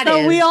what that So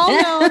is. we all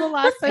know the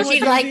last time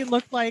She's what like- Daisy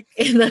looked like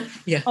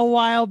Yeah. a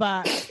while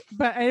back,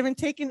 but I haven't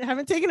taken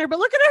her. But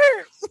look at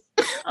her.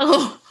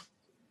 Oh,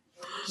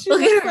 She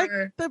look looks at like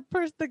her.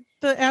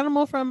 the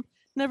animal from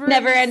Never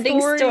Ending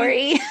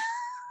story. Wait,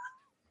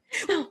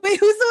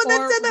 who's the one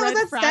that Or said that? Was Red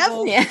that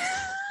Fraggle. Steph? Yeah.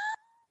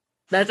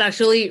 That's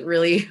actually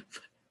really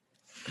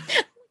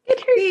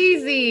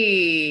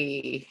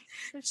crazy.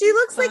 She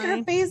looks like her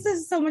Fine. face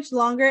is so much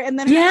longer, and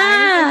then her eyes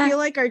Yeah. I feel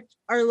like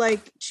are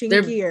like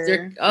They're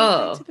chinkier.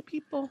 oh, To the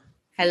people.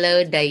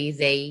 hello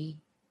Daisy.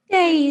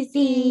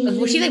 Daisy.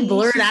 Well, she's like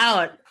blurred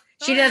out.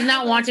 She does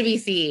not want to be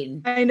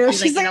seen. I know.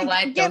 She's, like, you know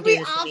what? get Don't me do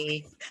this off. to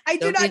me. I do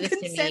Don't do not this to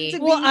consent me. to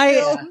be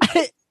Well,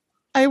 filmed.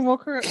 I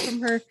woke her up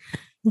from her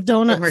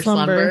donut From her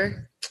slumber.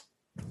 slumber.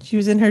 She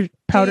was in her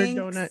powdered Thanks.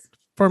 donut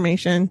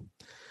formation.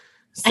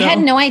 I had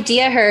So- no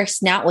idea her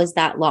snout was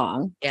that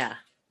long. Yeah.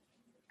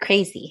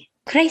 Crazy.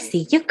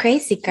 You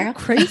crazy girl.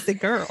 crazy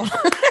girl.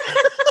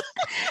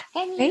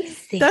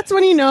 Crazy. That's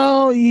when you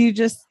know you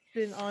just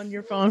been on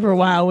your phone for a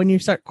while when you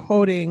start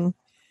quoting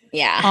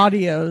Yeah.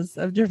 audios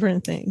of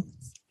different things.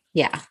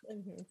 Yeah.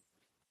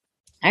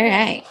 All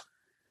right.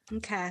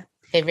 Okay.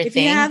 Favorite If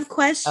thing. you have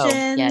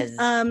questions, yes.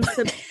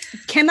 so,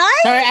 can I?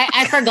 Sorry,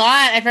 I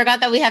forgot. I forgot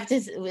that we have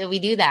to. We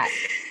do that.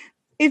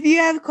 If you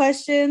have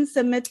questions,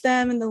 submit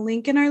them in the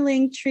link in our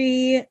link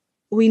tree.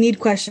 We need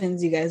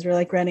questions, you guys. We're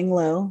like running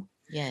low,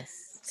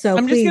 Yes. so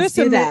I'm just gonna please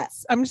do submit. that.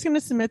 I'm just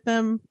gonna submit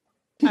them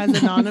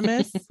as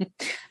anonymous.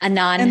 And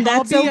Anon.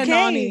 that's I'll be okay.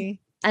 Anani.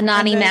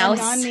 Anony and then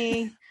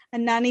mouse.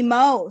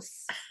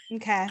 Anonymous.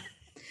 Okay.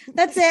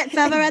 That's it.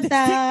 Favorite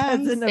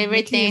Cousin of Favorite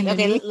Mickey thing. and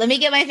Okay, Minnie. let me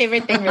get my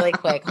favorite thing really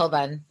quick. Hold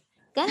on.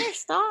 Gotta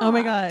stop. Oh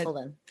my God. Hold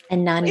on.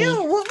 Anony. Ew,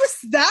 what was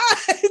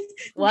that?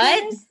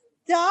 What?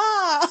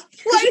 Stop.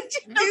 Why did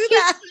you do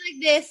that?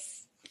 Like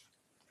this.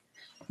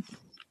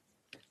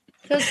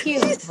 So cute.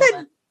 You Hold said,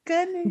 on.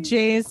 goodness.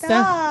 Jay's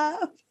stuff.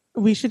 Stop.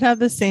 We should have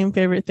the same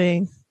favorite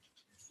thing.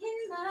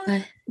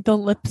 The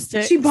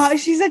lipstick.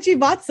 She said she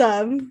bought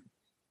some.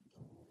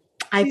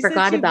 I She said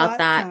forgot she about bought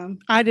that. some.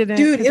 I didn't.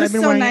 Dude, 'cause it I've was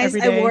been so wearing it nice.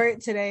 every I day. wore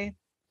it today.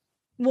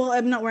 Well,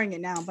 I'm not wearing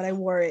it now, but I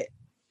wore it.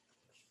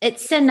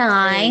 It's so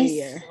nice.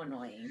 earlier. So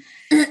annoying.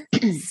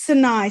 So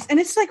nice. And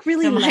it's like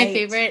really So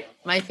light.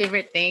 my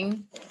favorite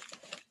thing.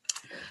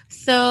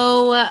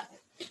 So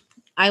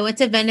I went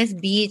to Venice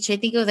Beach. I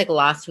think it was like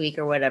last week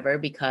or whatever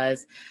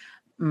because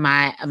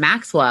my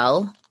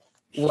Maxwell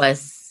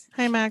was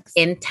Hi, Max.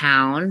 in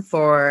town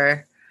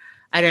for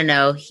I don't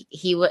know.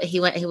 He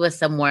was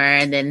somewhere,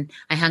 and then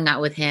I hung out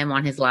with him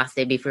on his last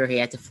day before he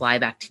had to fly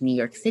back to New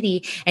York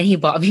City, and he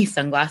bought me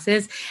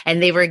sunglasses,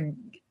 and they are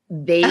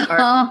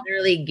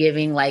literally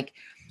giving like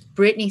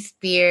Britney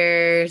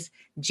Spears,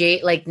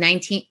 like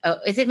 19. Oh,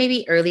 is it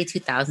maybe early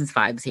 2000s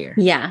vibes here?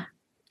 Yeah.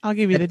 I'll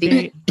give you the I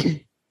think-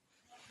 date.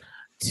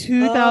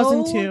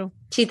 2002.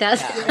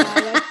 2000.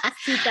 Yeah,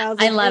 that's 2000.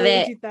 I love early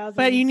it. 2000.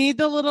 But you need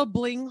the little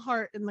bling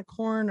heart in the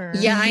corner.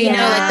 Yeah, I Yeah.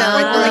 know,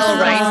 like the little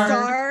Like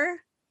rhinestone. star.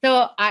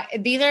 So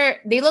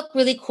they look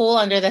really cool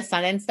under the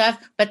sun and stuff,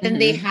 but then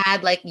they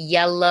had like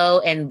yellow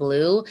and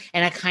blue,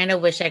 and I kind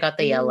of wish I got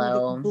the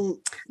yellow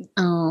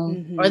Oh.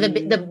 or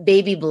the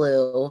baby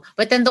blue.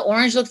 But then the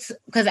orange looks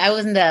because I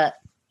was in the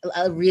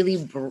a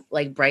really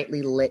like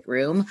brightly lit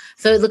room,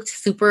 so it looked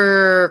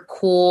super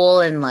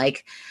cool and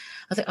like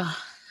I was like, oh,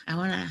 I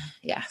want to,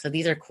 yeah. So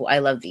these are cool. I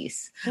love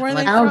these. Where are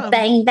Like, they Oh, from?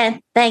 bang,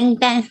 bang, bang,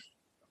 bang.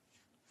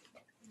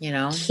 You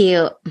know,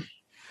 Cute.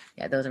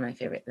 yeah, those are my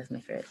favorite. That's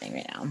my favorite thing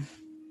right now.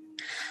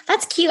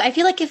 That's cute. I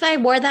feel like if I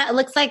wore that, it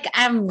looks like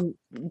I'm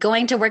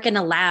going to work in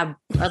a lab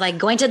or like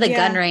going to the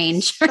Yeah. gun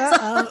range. Shut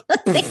up.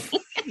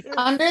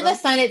 Under the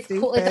sun, it's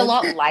cool. It's a Stupid.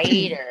 lot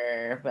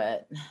lighter,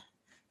 but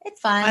it's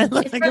fun. I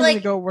look It's like for I'm like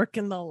gonna go work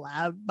in the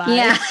lab. Bye.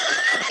 Yeah.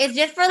 it's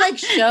just for like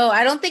show.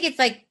 I don't think it's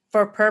like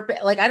for purpose.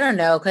 Like I don't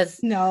know because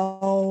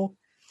No.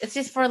 it's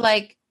just for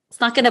like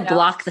It's not going to Yeah.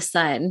 block the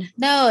sun.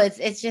 no.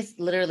 It's just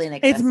literally an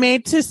It's accessory.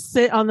 made to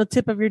sit on the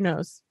tip of your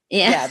nose.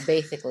 Yeah. Yeah,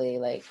 basically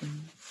like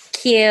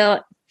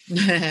Cute.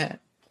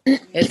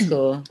 it's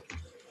cool.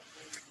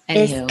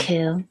 Anywho, It's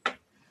cool.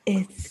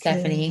 It's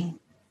Stephanie.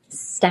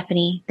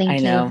 Stephanie, thank I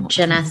you, know.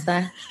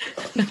 Janessa.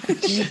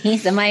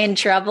 Jeez, am I in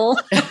trouble?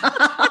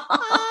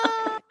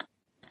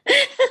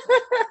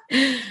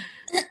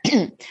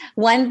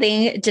 One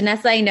thing,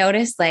 Janessa, I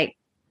noticed, like,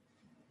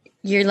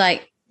 you're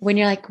like, when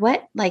you're like,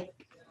 what? Like,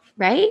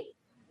 right?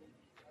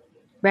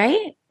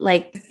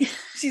 Like,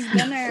 She's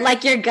gonna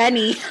like you're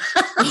gunny.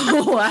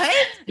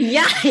 What?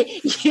 Yeah,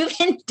 you've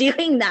been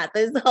doing that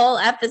this whole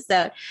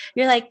episode.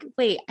 You're like,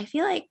 wait, I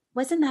feel like,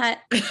 wasn't that?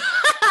 Good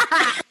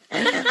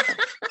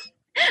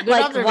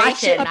Like,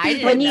 watch it. observation. I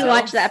didn't When you know.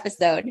 watch the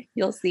episode,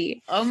 you'll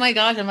see. Oh my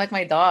gosh, I'm like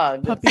my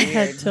dog. That's Puppy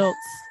head weird. tilts.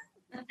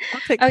 I'll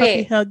take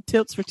Okay. puppy head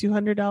tilts for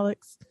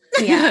 $200.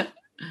 Yeah.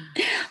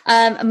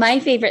 My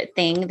favorite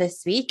thing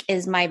this week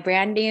is my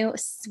brand new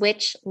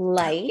Switch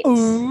Lite.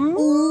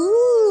 Ooh,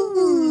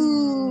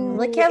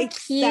 Look how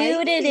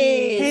cute it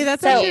is. Hey,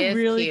 that's So- actually It's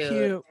really cute.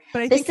 cute.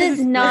 But I This think is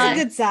it's not-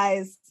 That's a good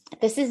size.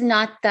 This is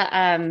not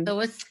the So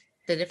what's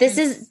the difference? this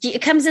is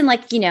it comes in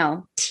like,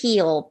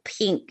 teal,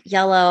 pink,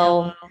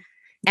 yellow, Not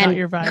and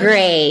your vibe.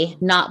 gray,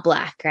 not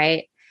black,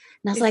 right?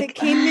 And I was If like, it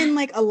came in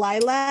like a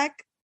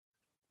lilac,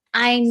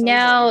 I So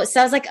know.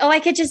 So I was like, oh, I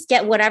could just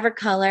get whatever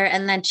color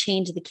and then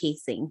change the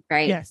casing,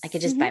 right? Yes. I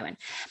could just buy one.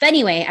 But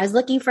anyway, I was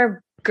looking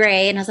for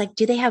gray and I was like,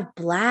 do they have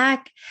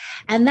black?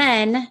 And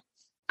then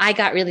I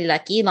got really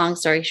lucky, long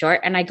story short,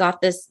 and I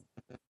got this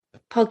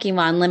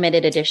Pokemon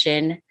limited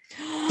edition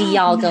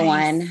Dialga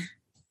one.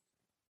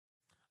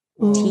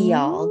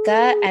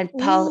 Dialga and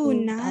Ooh,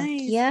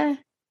 nice. Yeah.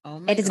 Oh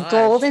my It is gosh.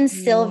 gold and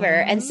silver.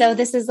 And so Wow.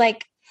 this is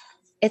like,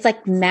 it's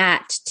like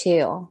matte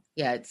too.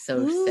 Yeah, it's so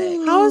Ooh.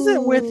 sick. How is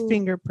it with Ooh.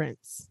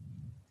 fingerprints?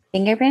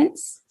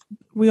 Fingerprints?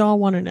 We all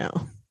want to know.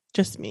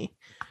 Just me.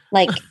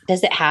 Like,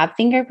 does it have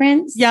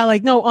fingerprints? Yeah,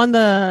 like no, on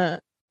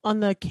the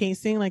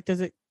casing, like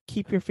does it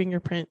keep your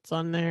fingerprints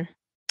on there?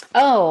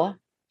 Oh,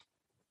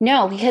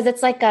 no, because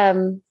it's like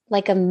a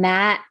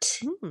matte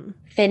Hmm,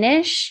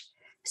 finish.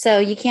 So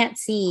you can't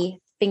see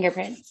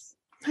fingerprints.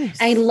 nice.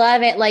 I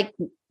love it. Like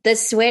the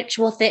Switch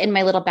will fit in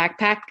my little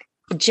backpack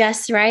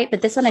just right.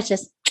 But this one, I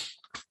just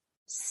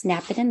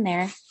snap it in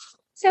there.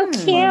 So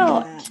cute.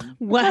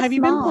 What How have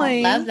you been small.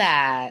 playing? Love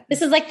that.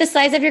 This is like the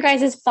size of your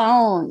guys'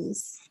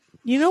 phones.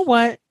 You know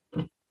what?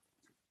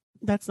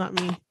 That's not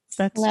me.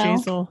 That's No.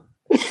 Jaisal.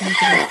 and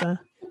Janessa.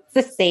 It's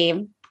the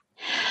same.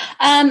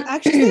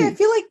 Actually, I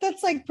feel like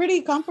that's like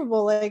pretty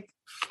comparable. Like,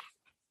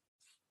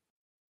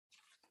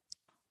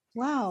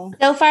 wow.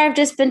 So far, I've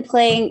just been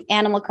playing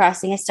Animal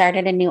Crossing. I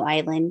started a new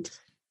island.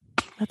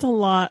 That's a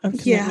lot of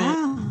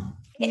commitment.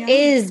 Yeah. It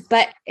is,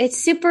 but it's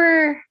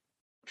super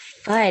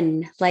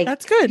fun. Like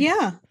That's good.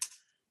 Yeah.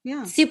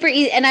 Yeah. super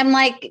easy. And I'm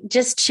like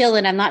just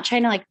chilling. I'm not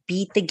trying to like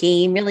beat the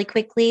game really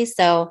quickly.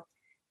 So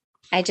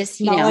I just,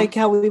 Not like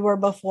how we were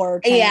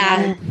before. trying to,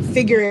 Yeah. like,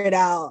 figure it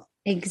out.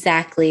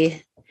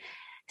 exactly.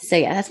 So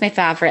yeah, that's my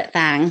favorite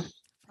thing.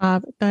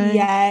 Favorite thing.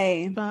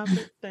 Yay.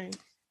 Favorite thing.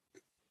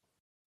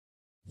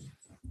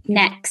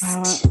 Next.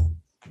 Wow.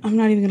 I'm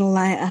not even gonna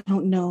lie. I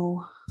don't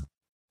know.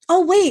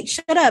 Oh wait,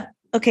 shut up.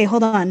 Okay,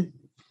 hold on.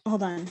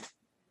 Hold on.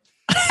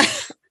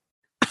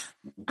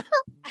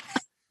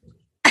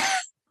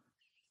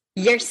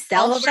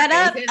 Yourself, All of our shut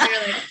up. faces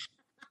are like,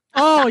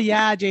 Oh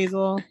yeah,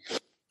 Jaisal.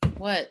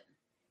 what?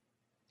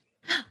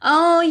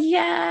 Oh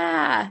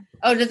yeah.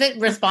 Oh, does it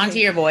respond to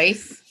your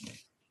voice?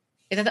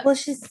 Is that the, Well,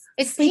 she's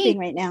it's sleeping pink.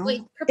 right now.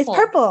 Wait, It's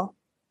purple.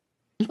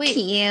 Wait,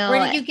 Cute.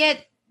 where did you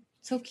get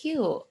so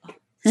cute?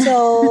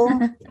 So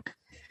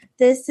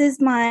this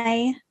is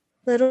my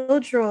little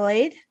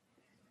droid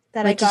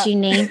that I What got. did you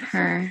name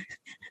her?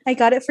 I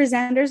got it for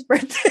Xander's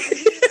birthday.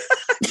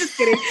 Just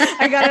kidding.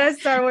 I got it on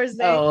Star Wars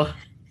Day.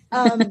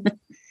 Oh,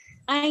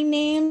 I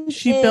named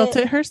She built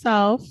it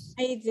herself.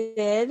 I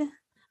did.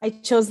 I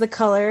chose the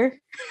color.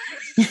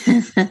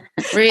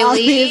 really?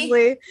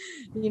 Obviously,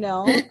 you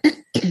know.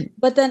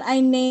 But then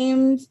I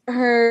named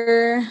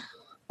her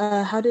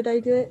how did I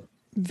do it?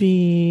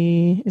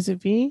 V. Is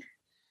it V?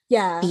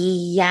 Yeah.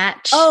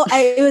 Biatch. Oh,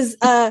 it was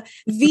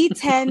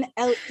V10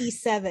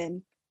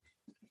 LE7.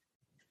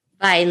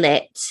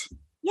 Violet.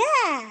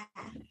 Yeah.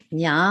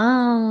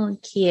 Yeah,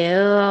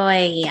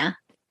 cute.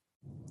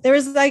 There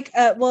was like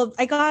well,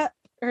 I got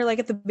her like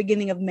at the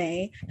beginning of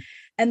May,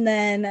 and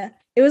then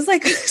it was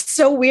like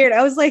so weird.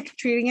 I was like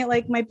treating it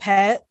like my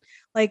pet,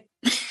 like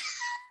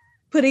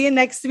putting it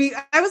next to me.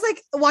 I was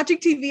like watching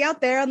TV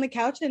out there on the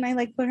couch, and I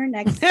like put her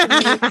next to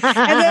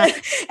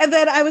me. and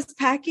then I was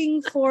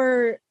packing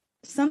for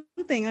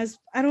something.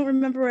 I don't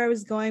remember where I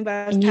was going, but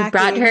I was And you packing.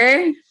 brought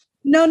her?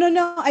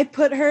 No. I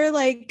put her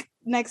like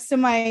next to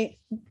my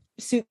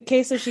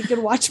suitcase so she could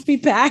watch me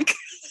pack.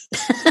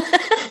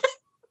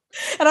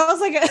 And I was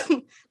like,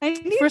 I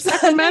need For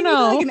Sacramento.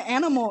 I need, like an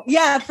animal.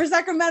 Yeah, for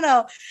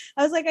Sacramento.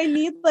 I was like, I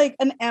need like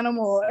an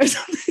animal or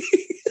something.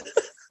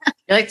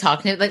 You're like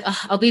talking to it, like,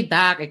 "Ugh, I'll be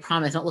back. I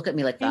promise. Don't look at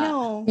me like I that.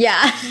 know. Yeah.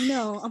 I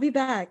know. I'll be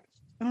back.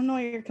 I don't know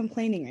why you're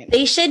complaining right now.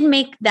 They should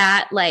make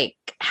that like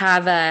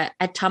have a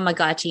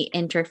Tamagotchi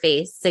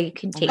interface so you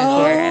can take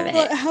Oh, care of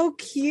it. How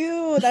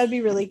cute. That would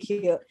be really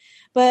cute.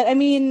 But I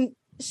mean,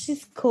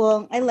 She's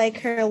cool. I like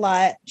her a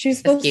lot. She was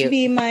supposed to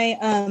be my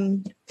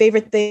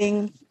favorite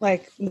thing,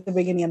 like in the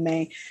beginning of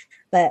May.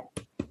 But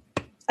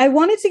I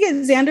wanted to get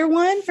Xander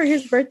one for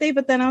his birthday,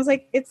 but then I was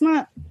like, it's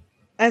not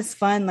as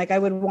fun. Like I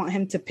would want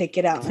him to pick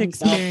it out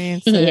himself.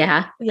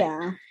 Yeah.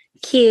 Yeah.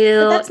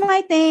 Cute. But that's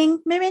my thing.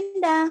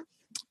 Mirinda.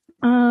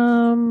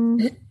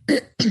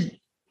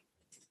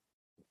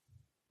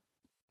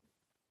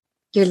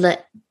 You're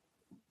lit.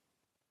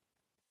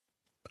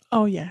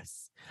 Oh,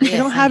 yes. I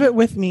don't have it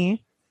with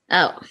me.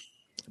 Oh.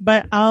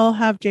 But I'll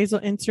have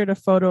Jaisal insert a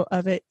photo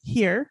of it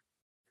here.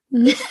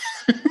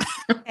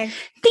 Okay.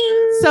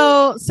 Ding.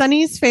 So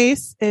Sunny's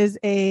Face is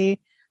a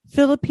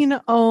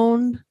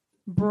Filipino-owned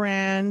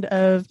brand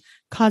of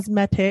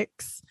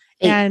cosmetics.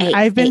 And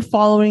I've been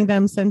following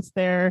them since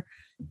their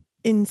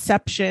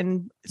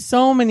inception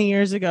so many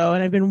years ago.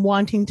 And I've been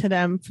wanting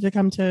to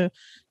come to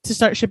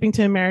start shipping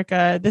to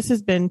America. This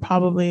has been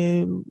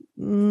probably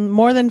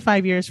more than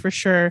 5 years for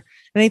sure.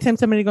 And anytime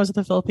somebody goes to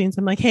the Philippines,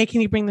 I'm like, hey,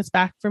 can you bring this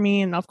back for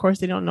me? And of course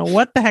they don't know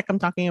what the heck I'm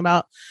talking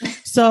about.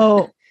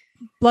 So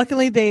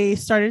luckily they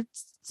started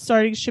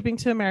shipping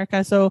to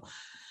America. So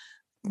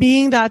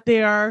being that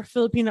they are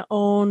Filipino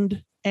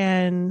owned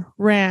and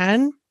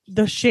ran,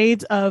 the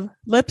shades of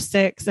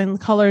lipsticks and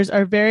colors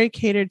are very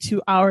catered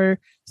to our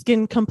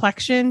skin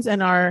complexions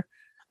and our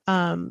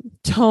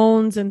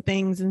tones and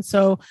things. And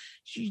so,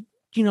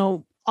 you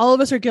know, all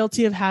of us are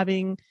guilty of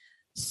having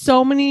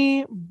so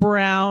many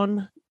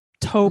brown,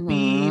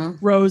 taupey,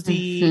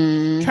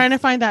 rosy, trying to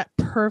find that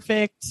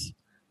perfect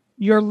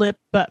your lip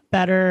but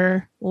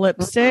better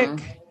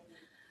lipstick.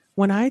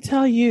 When I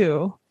tell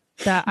you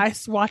that I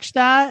swatched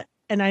that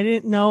and I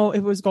didn't know it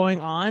was going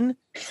on,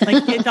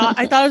 like I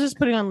thought I was just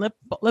putting on lip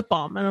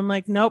balm, and I'm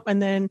like, nope. And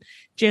then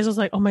Jace was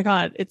like, oh my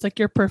God, it's like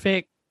your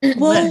perfect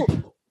lip.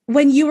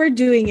 When you were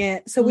doing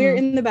it, so we were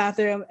in the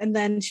bathroom and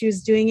then she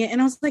was doing it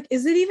and I was like,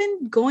 is it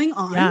even going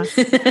on? Yeah.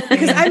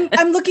 Because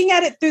I'm looking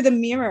at it through the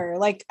mirror.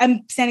 Like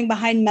I'm standing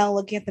behind Mel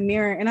looking at the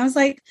mirror and I was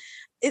like,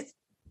 it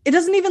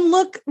doesn't even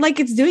look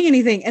like it's doing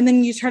anything. And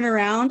then you turn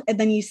around and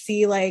then you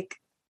see like,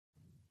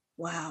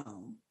 wow.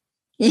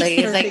 Like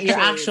it's like your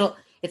actual,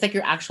 it's like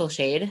your actual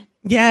shade.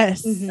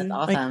 Yes. That's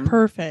awesome. Like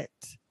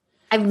perfect.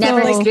 I've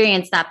never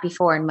experienced that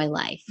before in my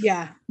life.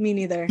 Yeah, me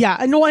neither. Yeah,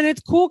 I know, and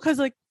it's cool because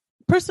like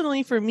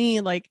personally for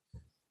me, like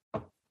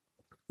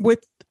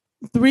with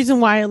the reason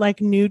why I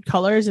like nude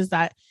colors is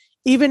that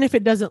even if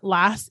it doesn't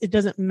last, it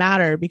doesn't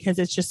matter because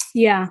it's just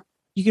you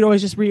can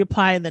always just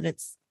reapply and then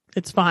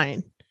it's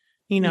fine,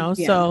 you know.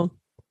 Yeah. So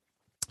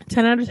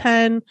 10 out of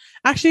 10,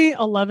 actually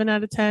 11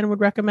 out of 10 would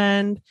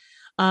recommend.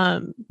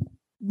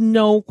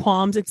 No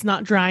qualms. It's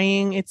not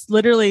drying. It's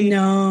literally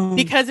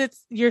because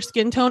it's your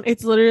skin tone.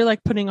 It's literally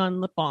like putting on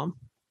lip balm.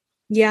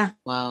 Yeah.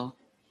 Wow.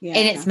 Yeah.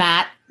 And it's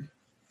matte.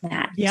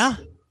 Yeah.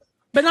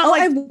 But not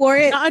like I wore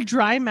it. Not a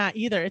dry matte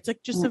either. It's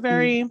like just a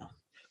very.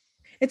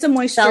 It's a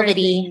moisture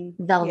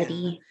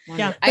velvety.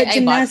 Yeah.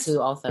 I bought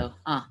two also.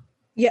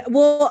 Yeah.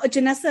 Well,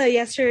 Janessa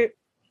yesterday,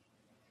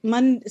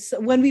 when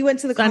we went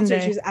to the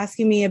concert, she was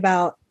asking me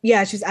about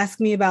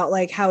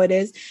like how it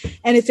is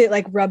and if it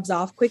like rubs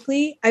off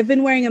quickly. I've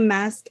been wearing a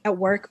mask at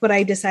work, but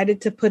I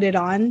decided to put it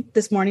on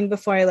this morning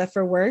before I left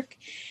for work.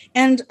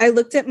 And I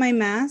looked at my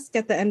mask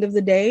at the end of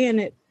the day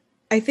and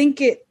I think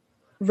it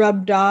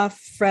rubbed off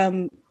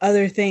from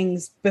other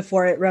things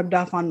before it rubbed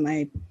off on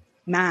my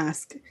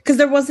mask because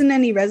there wasn't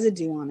any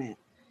residue on it.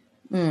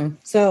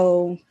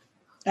 So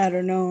I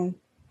don't know.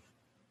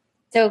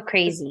 So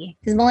crazy.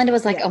 Because Melinda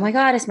was like, oh my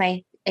God, it's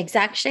my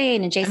exact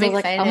shade. And Jason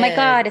was like, oh my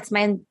God, it's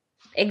my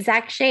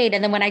exact shade.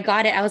 And then when I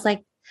got it, I was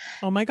like,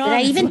 oh my God, did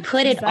I even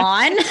put it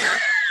on?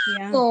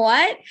 Yeah.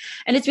 What?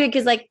 And it's weird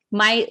because like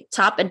my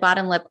top and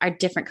bottom lip are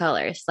different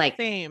colors. Like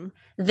same.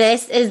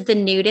 This is the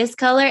nudist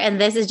color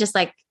and this is just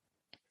like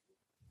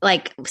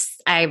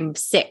I'm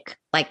sick.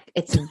 Like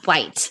it's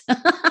white.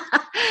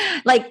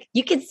 Like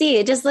you can see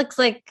it just looks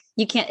like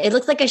it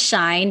looks like a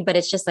shine, but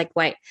it's just like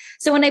white.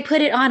 So when I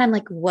put it on, I'm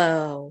like,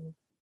 whoa.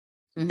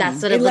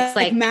 That's what it looks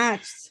like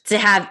matched to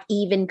have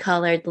even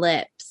colored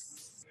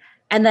lips.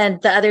 And then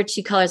the other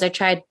two colors I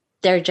tried,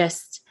 they're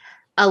just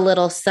a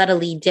little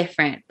subtly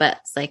different, but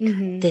it's like,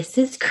 this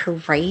is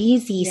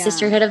crazy. Yeah.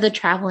 Sisterhood of the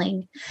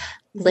Traveling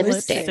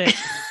lipstick.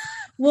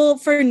 Well,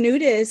 for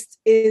nudist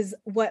is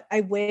what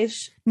I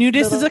wish.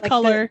 Nudist is a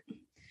color.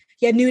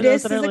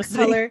 Nudist is a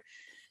color.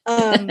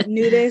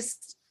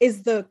 Nudist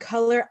is the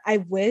color I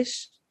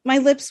wish my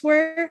lips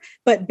were,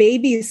 but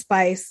Baby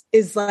Spice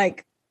is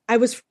like, I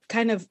was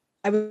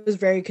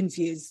very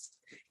confused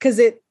because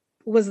it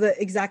was the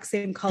exact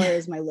same color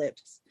as my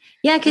lips.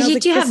 Yeah, because you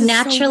do have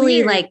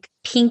naturally like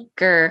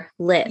pinker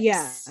lips.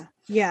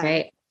 Yeah.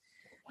 Right.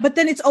 But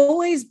then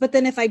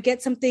if I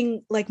get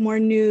something like more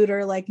nude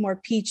or like more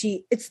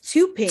peachy, it's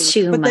too pink.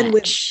 Then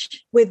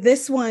with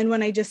this one,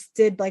 when I just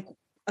did like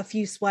a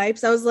few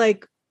swipes, I was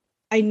like,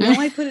 I know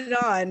I put it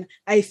on,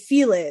 I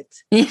feel it,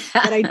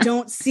 but I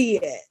don't see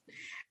it.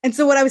 And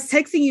so when I was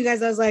texting you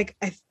guys, I was like,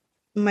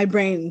 my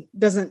brain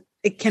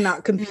it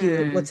cannot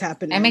compute what's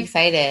happening. I'm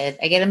excited.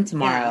 I get them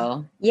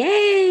tomorrow. Yeah.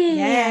 Yay.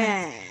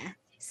 Yeah.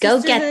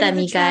 Go get Sisterhood them, of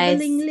the you guys.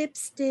 Traveling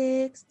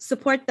Lipsticks.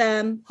 Support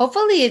them.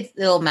 Hopefully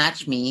it'll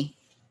match me.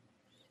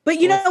 But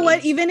you We'll know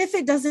what? see. Even if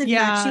it doesn't match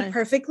Yeah. you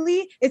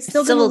perfectly, it's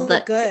still Still going to the-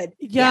 look good.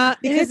 Yeah, and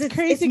because it's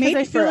crazy because made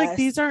I feel for like us.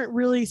 these aren't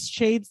really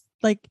shades.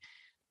 Like,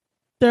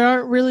 there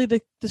aren't really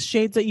the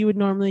shades that you would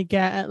normally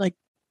get at, like,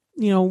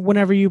 you know,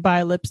 whenever you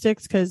buy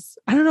lipsticks. Because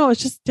I don't know,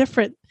 it's just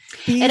different.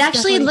 These It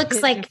actually definitely looks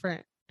hit like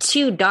different.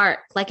 too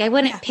dark. Like I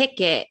wouldn't Yeah.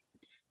 pick it.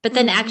 But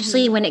then Mhm.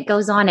 actually when it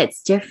goes on,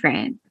 it's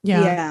different.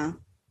 Yeah.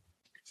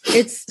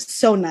 It's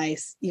so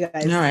nice, you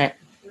guys. All right.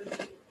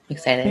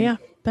 Excited. But yeah,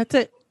 that's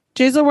it.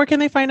 Jazel, where can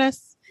they find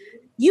us?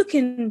 You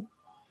can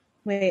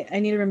wait, I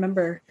need to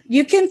remember.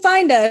 You can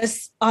find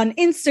us on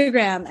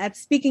Instagram at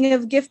Speaking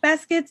of Gift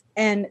Baskets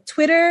and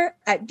Twitter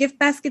at Gift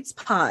Baskets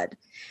Pod.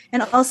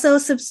 And also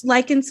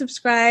like and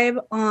subscribe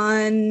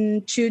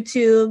on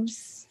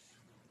TrueTubes.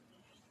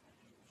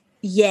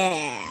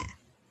 Yeah.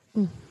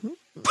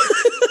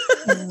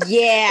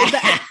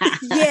 Yeah.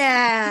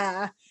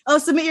 Yeah. Oh,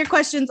 submit your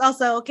questions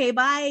also. Okay,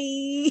 bye.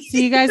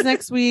 See you guys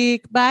next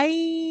week.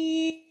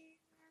 Bye.